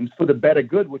with these things for the better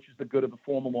good, which is the good of the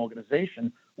formal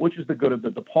organization, which is the good of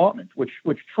the department, which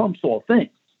trumps all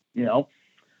things.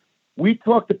 We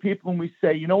talk to people and we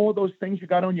say, all those things you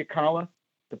got on your collar,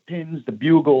 the pins, the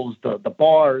bugles, the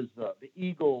bars, the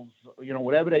eagles,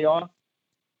 whatever they are,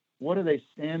 what do they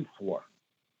stand for?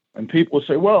 And people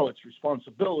say, well, it's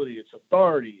responsibility, it's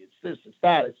authority, it's this, it's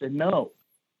that. I said, no.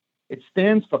 It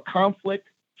stands for conflict,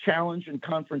 challenge, and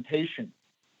confrontation.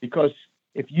 Because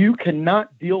if you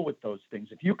cannot deal with those things,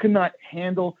 if you cannot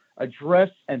handle, address,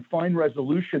 and find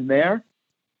resolution there,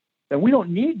 then we don't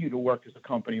need you to work as a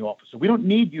company officer. We don't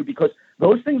need you, because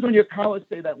those things on your collar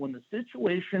say that when the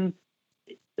situation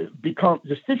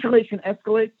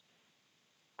escalates,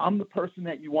 I'm the person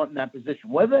that you want in that position.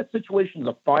 Whether that situation is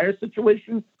a fire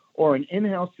situation or an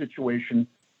in-house situation,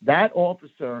 that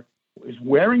officer is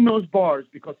wearing those bars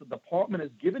because the department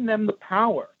has given them the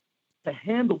power to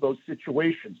handle those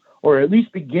situations, or at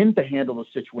least begin to handle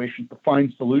those situations, to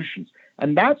find solutions.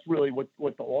 And that's really what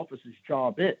the officer's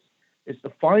job is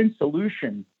to find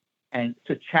solution and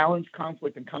to challenge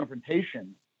conflict and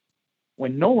confrontation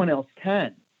when no one else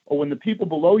can, or when the people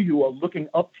below you are looking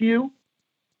up to you,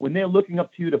 when they're looking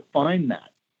up to you to find that.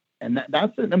 And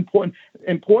that's an important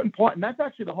part. And that's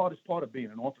actually the hardest part of being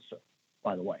an officer,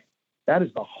 by the way. That is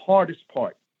the hardest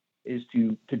part, is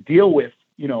to deal with,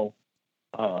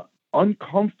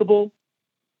 uncomfortable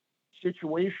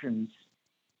situations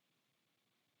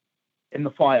in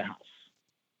the firehouse.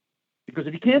 Because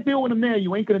if you can't deal with them there,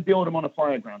 you ain't going to deal with them on a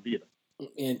fireground either.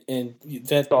 And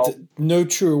no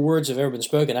truer words have ever been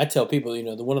spoken. I tell people,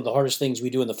 one of the hardest things we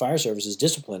do in the fire service is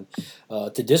discipline,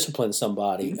 to discipline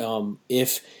somebody.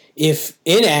 If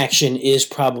inaction is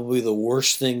probably the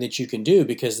worst thing that you can do,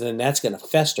 because then that's going to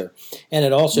fester. And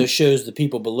it also shows the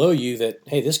people below you that,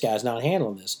 hey, this guy's not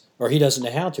handling this, or he doesn't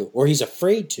know how to, or he's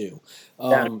afraid to.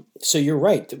 So you're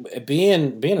right.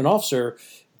 Being an officer,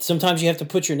 sometimes you have to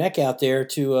put your neck out there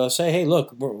to say, hey,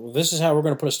 look, this is how we're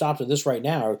going to put a stop to this right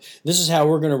now. Or this is how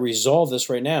we're going to resolve this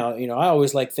right now. I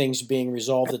always like things being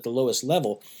resolved at the lowest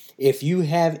level. If you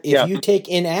take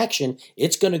inaction,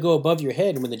 it's going to go above your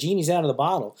head. And when the genie's out of the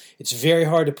bottle, it's very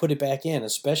hard to put it back in,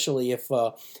 especially if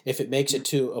it makes it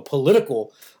to a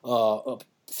political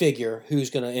figure who's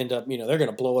going to end up, they're going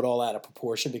to blow it all out of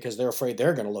proportion because they're afraid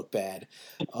they're going to look bad.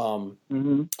 So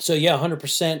yeah,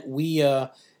 100%.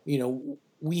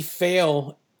 We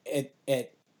fail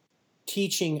at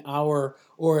teaching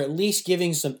or at least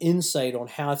giving some insight on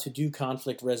how to do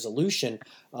conflict resolution.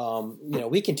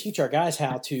 We can teach our guys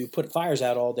how to put fires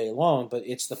out all day long, but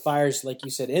it's the fires, like you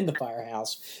said, in the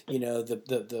firehouse,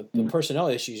 the personnel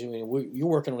issues. You're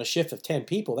working on a shift of 10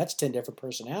 people. That's 10 different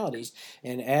personalities.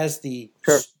 And as the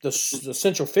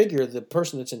central figure, the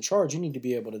person that's in charge, you need to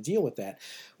be able to deal with that.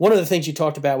 One of the things you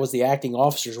talked about was the acting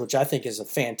officers, which I think is a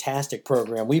fantastic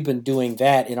program. We've been doing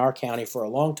that in our county for a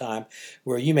long time,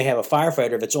 where you may have a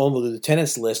firefighter that's on the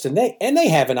lieutenant's list, and they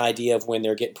have an idea of when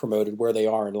they're getting promoted, where they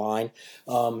are in line.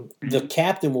 The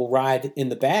captain will ride in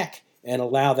the back and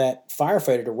allow that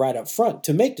firefighter to ride up front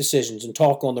to make decisions and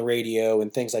talk on the radio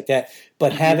and things like that.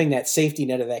 But having that safety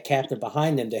net of that captain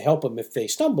behind them to help them if they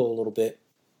stumble a little bit,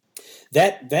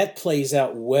 that plays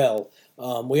out well.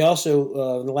 We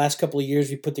also, in the last couple of years,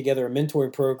 we put together a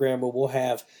mentoring program where we'll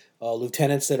have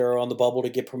lieutenants that are on the bubble to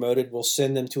get promoted. We'll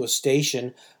send them to a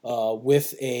station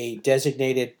with a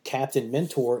designated captain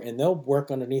mentor, and they'll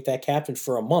work underneath that captain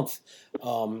for a month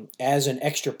as an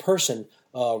extra person,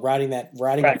 riding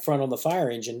up front on the fire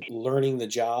engine, learning the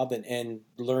job and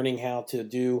learning how to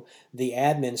do the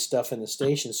admin stuff in the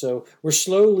station. So we're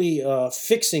slowly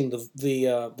fixing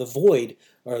the void,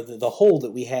 or the hole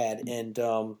that we had,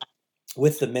 and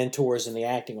with the mentors and the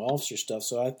acting officer stuff.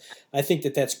 So I think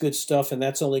that's good stuff, and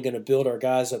that's only going to build our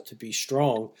guys up to be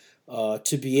strong,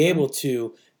 to be able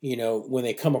to, when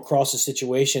they come across a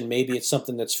situation, maybe it's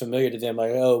something that's familiar to them,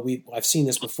 like, I've seen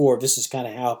this before, this is kind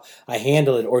of how I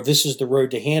handle it, or this is the road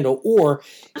to handle, or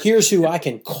here's who I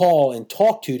can call and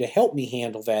talk to help me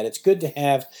handle that. It's good to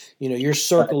have, your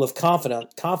circle of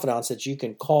confidants that you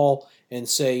can call and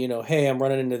say, hey, I'm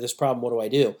running into this problem. What do I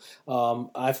do?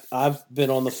 I've been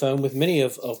on the phone with many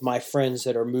of my friends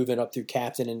that are moving up through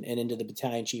captain and into the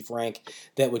battalion chief rank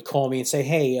that would call me and say,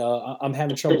 hey, I'm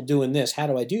having trouble doing this. How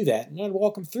do I do that? And I'd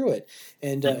walk them through it.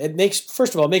 And it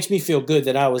makes me feel good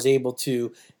that I was able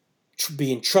to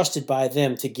be entrusted by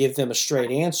them to give them a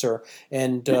straight answer,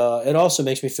 and it also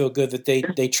makes me feel good that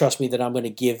they trust me, that I'm going to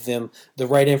give them the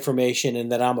right information,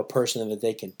 and that I'm a person that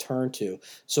they can turn to.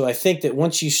 So I think that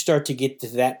once you start to get to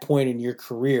that point in your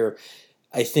career,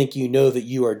 I think that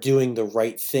you are doing the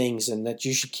right things, and that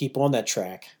you should keep on that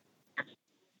track.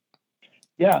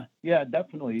 Yeah,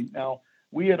 definitely. Now,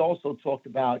 we had also talked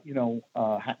about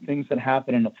things that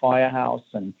happen in the firehouse,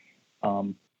 and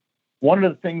one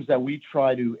of the things that we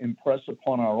try to impress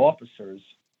upon our officers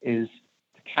is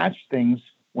to catch things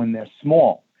when they're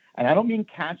small. And I don't mean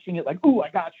catching it like, ooh, I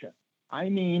gotcha. I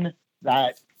mean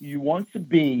that you want to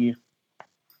be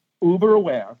uber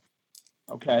aware,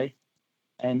 okay?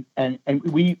 And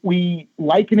we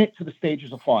liken it to the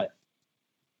stages of fire.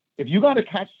 If you got to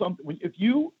catch something, if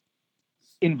you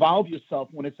involve yourself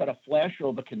when it's at a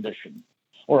flashover condition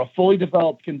or a fully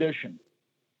developed condition,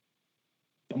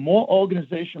 the more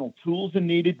organizational tools are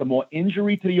needed, the more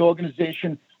injury to the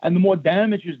organization, and the more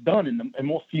damage is done, and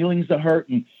more feelings are hurt,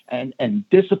 and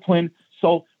discipline.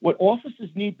 So what officers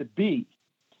need to be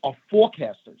are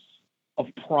forecasters of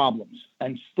problems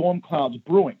and storm clouds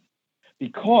brewing.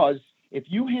 Because if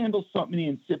you handle something in the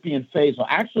incipient phase, or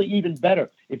actually even better,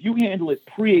 if you handle it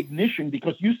pre-ignition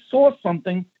because you saw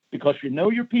something, because you know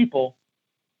your people,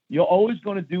 you're always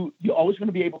going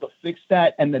to be able to fix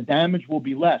that, and the damage will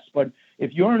be less. But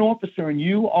if you're an officer and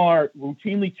you are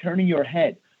routinely turning your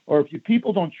head, or if your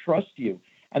people don't trust you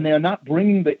and they are not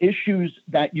bringing the issues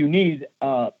that you need,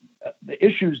 the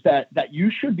issues that you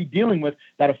should be dealing with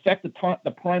that affect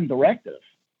the Prime Directive,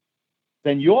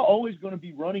 then you're always going to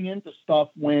be running into stuff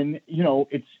when,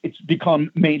 it's become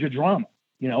major drama.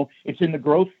 It's in the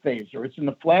growth phase, or it's in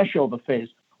the flashover phase,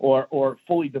 or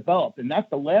fully developed. And that's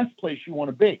the last place you want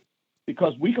to be,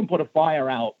 because we can put a fire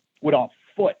out with our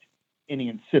foot in the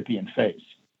incipient phase.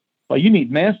 But you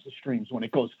need master streams when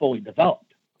it goes fully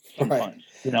developed sometimes,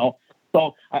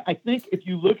 So I think if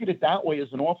you look at it that way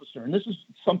as an officer, and this is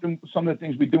some of the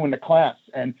things we do in the class,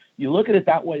 and you look at it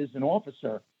that way as an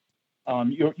officer,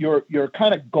 your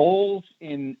kind of goals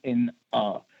in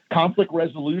conflict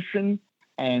resolution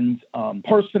and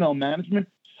personnel management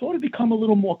sort of become a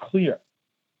little more clear.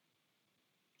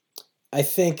 I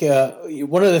think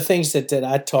one of the things that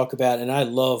I talk about, and I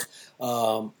love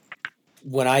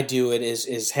when I do it,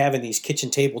 is having these kitchen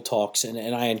table talks,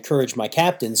 and I encourage my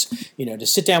captains, to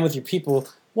sit down with your people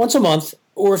once a month,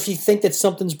 or if you think that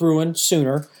something's brewing,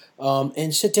 sooner,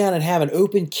 and sit down and have an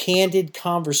open, candid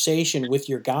conversation with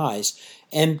your guys,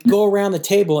 and go around the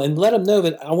table and let them know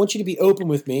that I want you to be open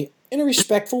with me in a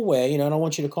respectful way. I don't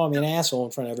want you to call me an asshole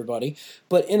in front of everybody,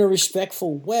 but in a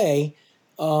respectful way.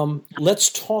 Let's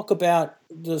talk about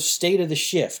the state of the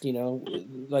shift,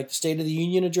 like the State of the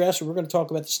Union address, or we're going to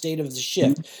talk about the state of the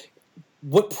shift.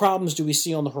 What problems do we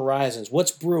see on the horizons?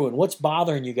 What's brewing? What's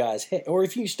bothering you guys? Hey, or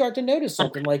if you start to notice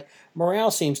something like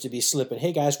morale seems to be slipping.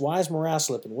 Hey, guys, why is morale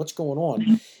slipping? What's going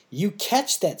on? You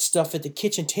catch that stuff at the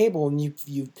kitchen table, and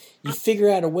you figure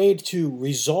out a way to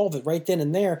resolve it right then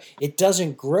and there. It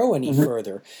doesn't grow any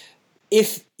further.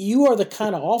 If you are the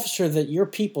kind of officer that your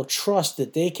people trust,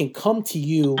 that they can come to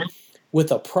you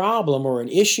with a problem or an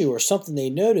issue or something they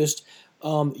noticed,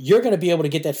 you're going to be able to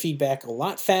get that feedback a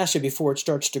lot faster before it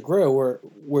starts to grow,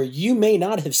 where you may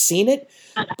not have seen it,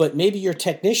 but maybe your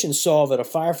technician saw that a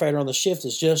firefighter on the shift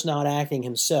is just not acting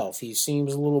himself. He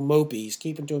seems a little mopey. He's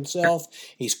keeping to himself.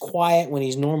 He's quiet when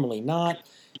he's normally not.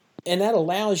 And that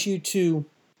allows you to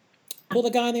pull the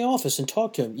guy in the office and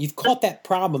talk to him. You've caught that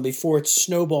problem before it's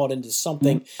snowballed into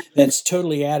something that's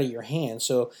totally out of your hands.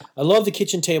 So I love the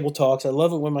kitchen table talks. I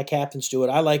love it when my captains do it.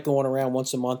 I like going around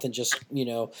once a month and just,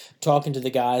 talking to the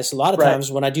guys. A lot of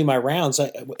times when I do my rounds,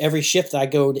 every shift I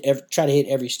go to try to hit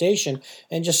every station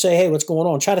and just say, hey, what's going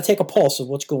on? Try to take a pulse of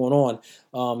what's going on.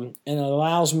 And it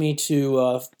allows me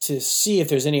to see if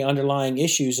there's any underlying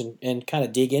issues and kind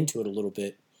of dig into it a little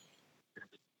bit.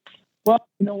 Well,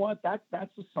 you know what? That's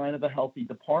a sign of a healthy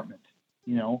department.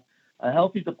 A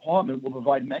healthy department will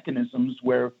provide mechanisms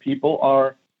where people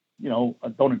are,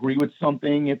 don't agree with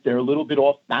something, if they're a little bit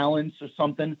off balance or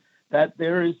something, that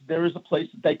there is a place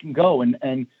that they can go. And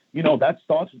that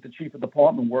starts with the chief of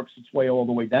department, works its way all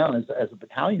the way down as a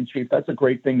battalion chief. That's a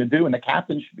great thing to do. And the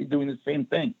captain should be doing the same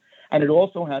thing. And it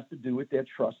also has to do with their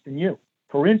trust in you.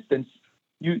 For instance,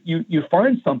 you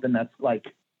find something that's like,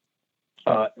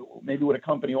 maybe with a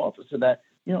company officer that,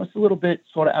 it's a little bit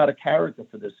sort of out of character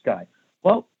for this guy.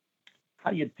 Well,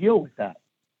 how do you deal with that?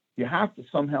 You have to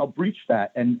somehow breach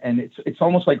that. And it's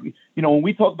almost like, when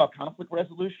we talk about conflict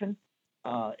resolution,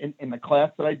 in the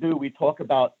class that I do, we talk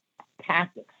about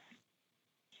tactics.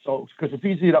 So, because it's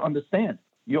easy to understand.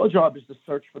 Your job is to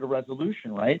search for the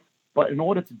resolution, right? But in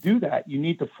order to do that, you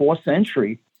need to force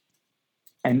entry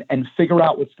and figure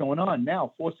out what's going on.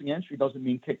 Now, forcing entry doesn't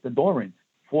mean kick the door in.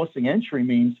 Forcing entry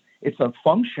means it's a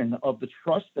function of the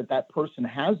trust that person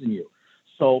has in you.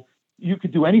 So you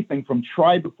could do anything from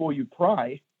try before you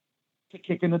pry to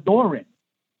kicking the door in.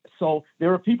 So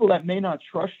there are people that may not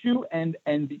trust you, and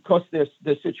because their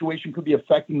situation could be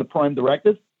affecting the Prime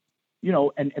Directive,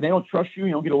 and they don't trust you,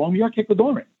 you don't get along, you got to kick the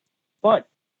door in. But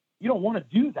you don't want to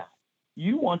do that.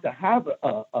 You want to have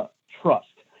a trust,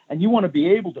 and you want to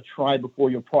be able to try before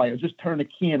you pry, or just turn a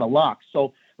key in a lock.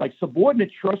 So like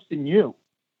subordinate trust in you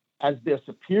as their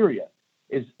superior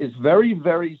is very,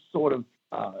 very sort of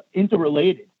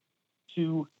interrelated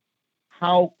to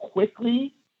how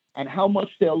quickly and how much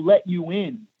they'll let you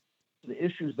in to the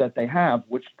issues that they have,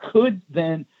 which could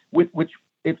then, which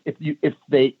if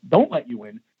they don't let you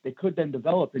in, they could then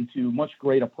develop into much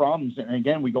greater problems. And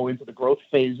again, we go into the growth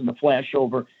phase and the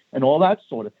flashover and all that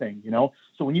sort of thing,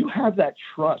 So when you have that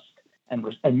trust and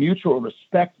mutual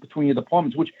respect between your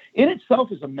departments, which in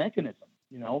itself is a mechanism,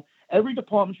 every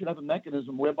department should have a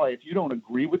mechanism whereby if you don't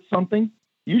agree with something,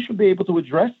 you should be able to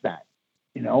address that.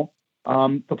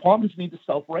 Departments need to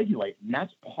self-regulate, and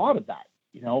that's part of that,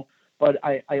 But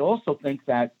I also think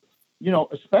that,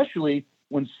 especially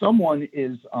when someone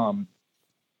is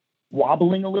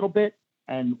wobbling a little bit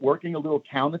and working a little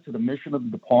counter to the mission of the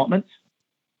department,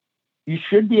 you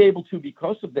should be able to,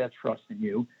 because of their trust in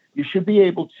you, you should be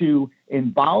able to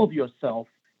involve yourself,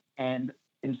 and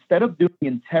instead of doing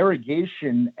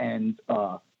interrogation and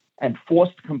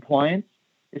forced compliance,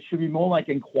 it should be more like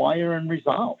inquire and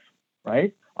resolve,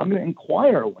 right? I'm going to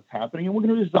inquire what's happening, and we're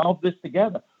going to resolve this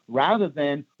together, rather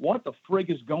than what the frig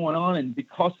is going on and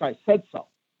because I said so,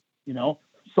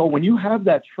 So when you have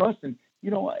that trust, and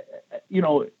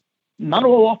not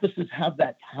all offices have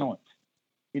that talent,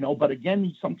 but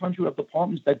again, sometimes you have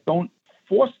departments that don't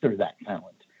foster that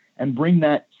talent and bring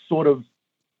that sort of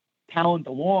talent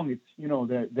along. It's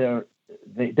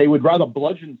they would rather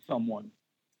bludgeon someone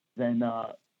than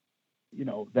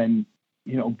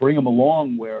bring them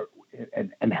along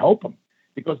and help them,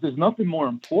 because there's nothing more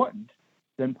important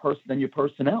than your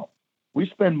personnel. We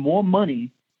spend more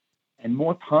money and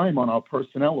more time on our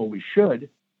personnel, or we should,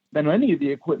 than any of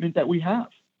the equipment that we have.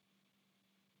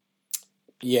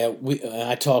 Yeah,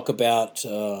 I talk about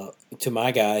to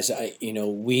my guys.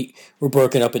 We're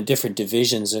broken up in different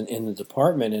divisions in the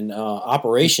department, and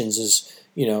operations is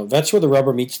that's where the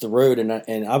rubber meets the road.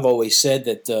 And I've always said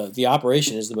that the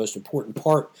operation is the most important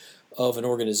part of an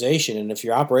organization. And if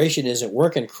your operation isn't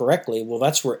working correctly, well,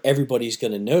 that's where everybody's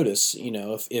going to notice.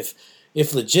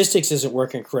 If logistics isn't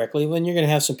working correctly, then you're going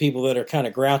to have some people that are kind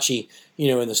of grouchy,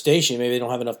 in the station. Maybe they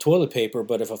don't have enough toilet paper.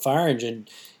 But if a fire engine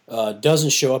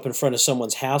doesn't show up in front of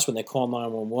someone's house when they call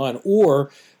 911,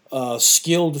 or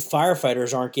skilled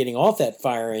firefighters aren't getting off that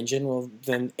fire engine, well,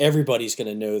 then everybody's going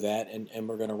to know that, and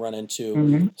we're going to run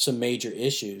into some major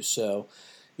issues. So,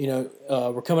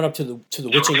 we're coming up to the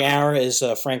witching hour, as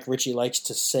Frank Ritchie likes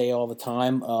to say all the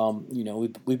time.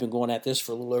 We've been going at this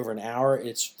for a little over an hour.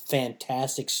 It's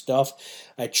fantastic stuff.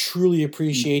 I truly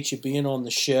appreciate you being on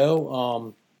the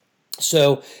show.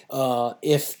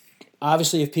 If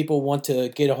people want to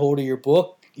get a hold of your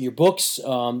books,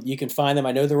 you can find them.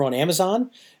 I know they're on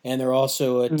Amazon, and they're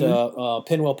also at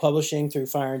Pinwell Publishing through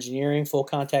Fire Engineering, Full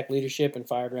Contact Leadership, and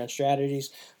Fireground Strategies.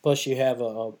 Plus, you have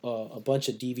a bunch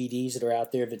of DVDs that are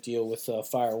out there that deal with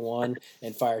Fire 1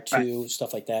 and Fire 2,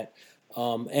 stuff like that.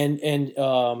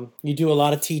 You do a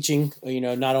lot of teaching,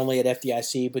 not only at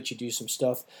FDIC, but you do some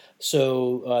stuff.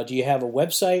 So do you have a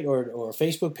website or a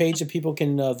Facebook page that people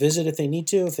can visit if they need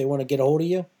to, if they want to get a hold of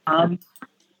you?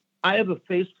 I have a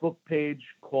Facebook page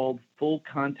called Full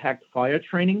Contact Fire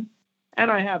Training, and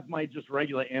I have my just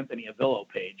regular Anthony Avillo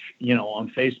page,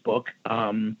 on Facebook.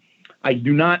 I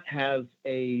do not have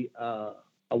a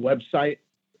website.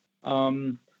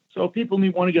 So if people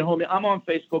want to get hold of me, I'm on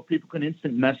Facebook. People can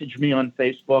instant message me on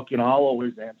Facebook. I'll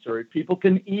always answer it. People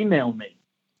can email me.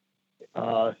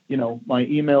 My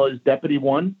email is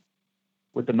deputy1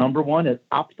 with the number 1 at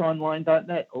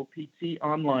optonline.net, OPT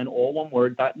online, all one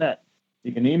word, .net.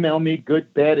 You can email me,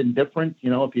 good, bad, indifferent.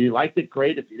 If you liked it,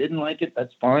 great. If you didn't like it,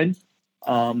 that's fine.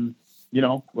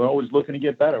 We're always looking to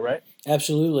get better, right?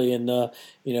 Absolutely. And,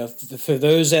 for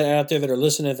those out there that are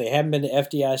listening, if they haven't been to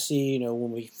FDIC,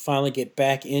 when we finally get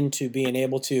back into being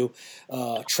able to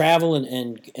travel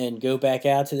and go back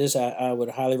out to this, I would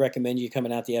highly recommend you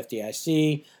coming out to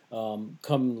FDIC.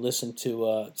 Come listen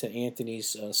to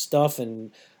Anthony's stuff.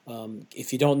 And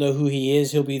if you don't know who he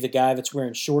is, he'll be the guy that's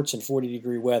wearing shorts in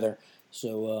 40-degree weather.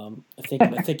 So I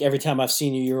think every time I've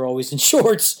seen you, you're always in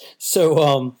shorts.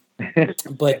 So,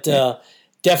 but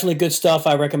definitely good stuff.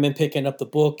 I recommend picking up the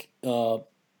book.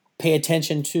 Pay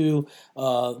attention to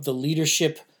the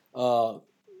leadership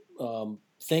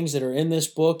things that are in this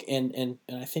book, and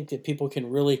I think that people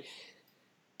can really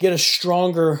get a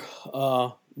stronger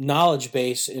knowledge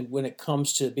base when it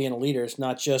comes to being a leader. It's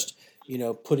not just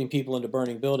putting people into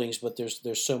burning buildings, but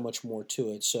there's so much more to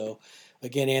it. So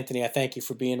Again, Anthony, I thank you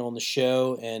for being on the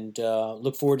show, and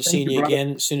look forward to Thank seeing you, you brother.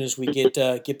 again as soon as we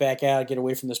get back out, get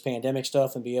away from this pandemic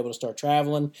stuff, and be able to start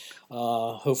traveling.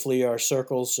 Hopefully, our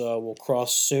circles will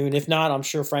cross soon. If not, I'm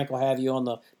sure Frank will have you on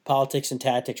the Politics and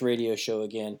Tactics radio show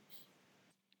again.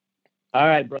 All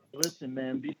right, brother. Listen,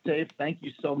 man, be safe. Thank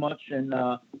you so much, and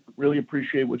really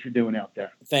appreciate what you're doing out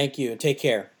there. Thank you, and take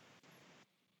care.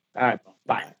 All right,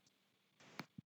 bye.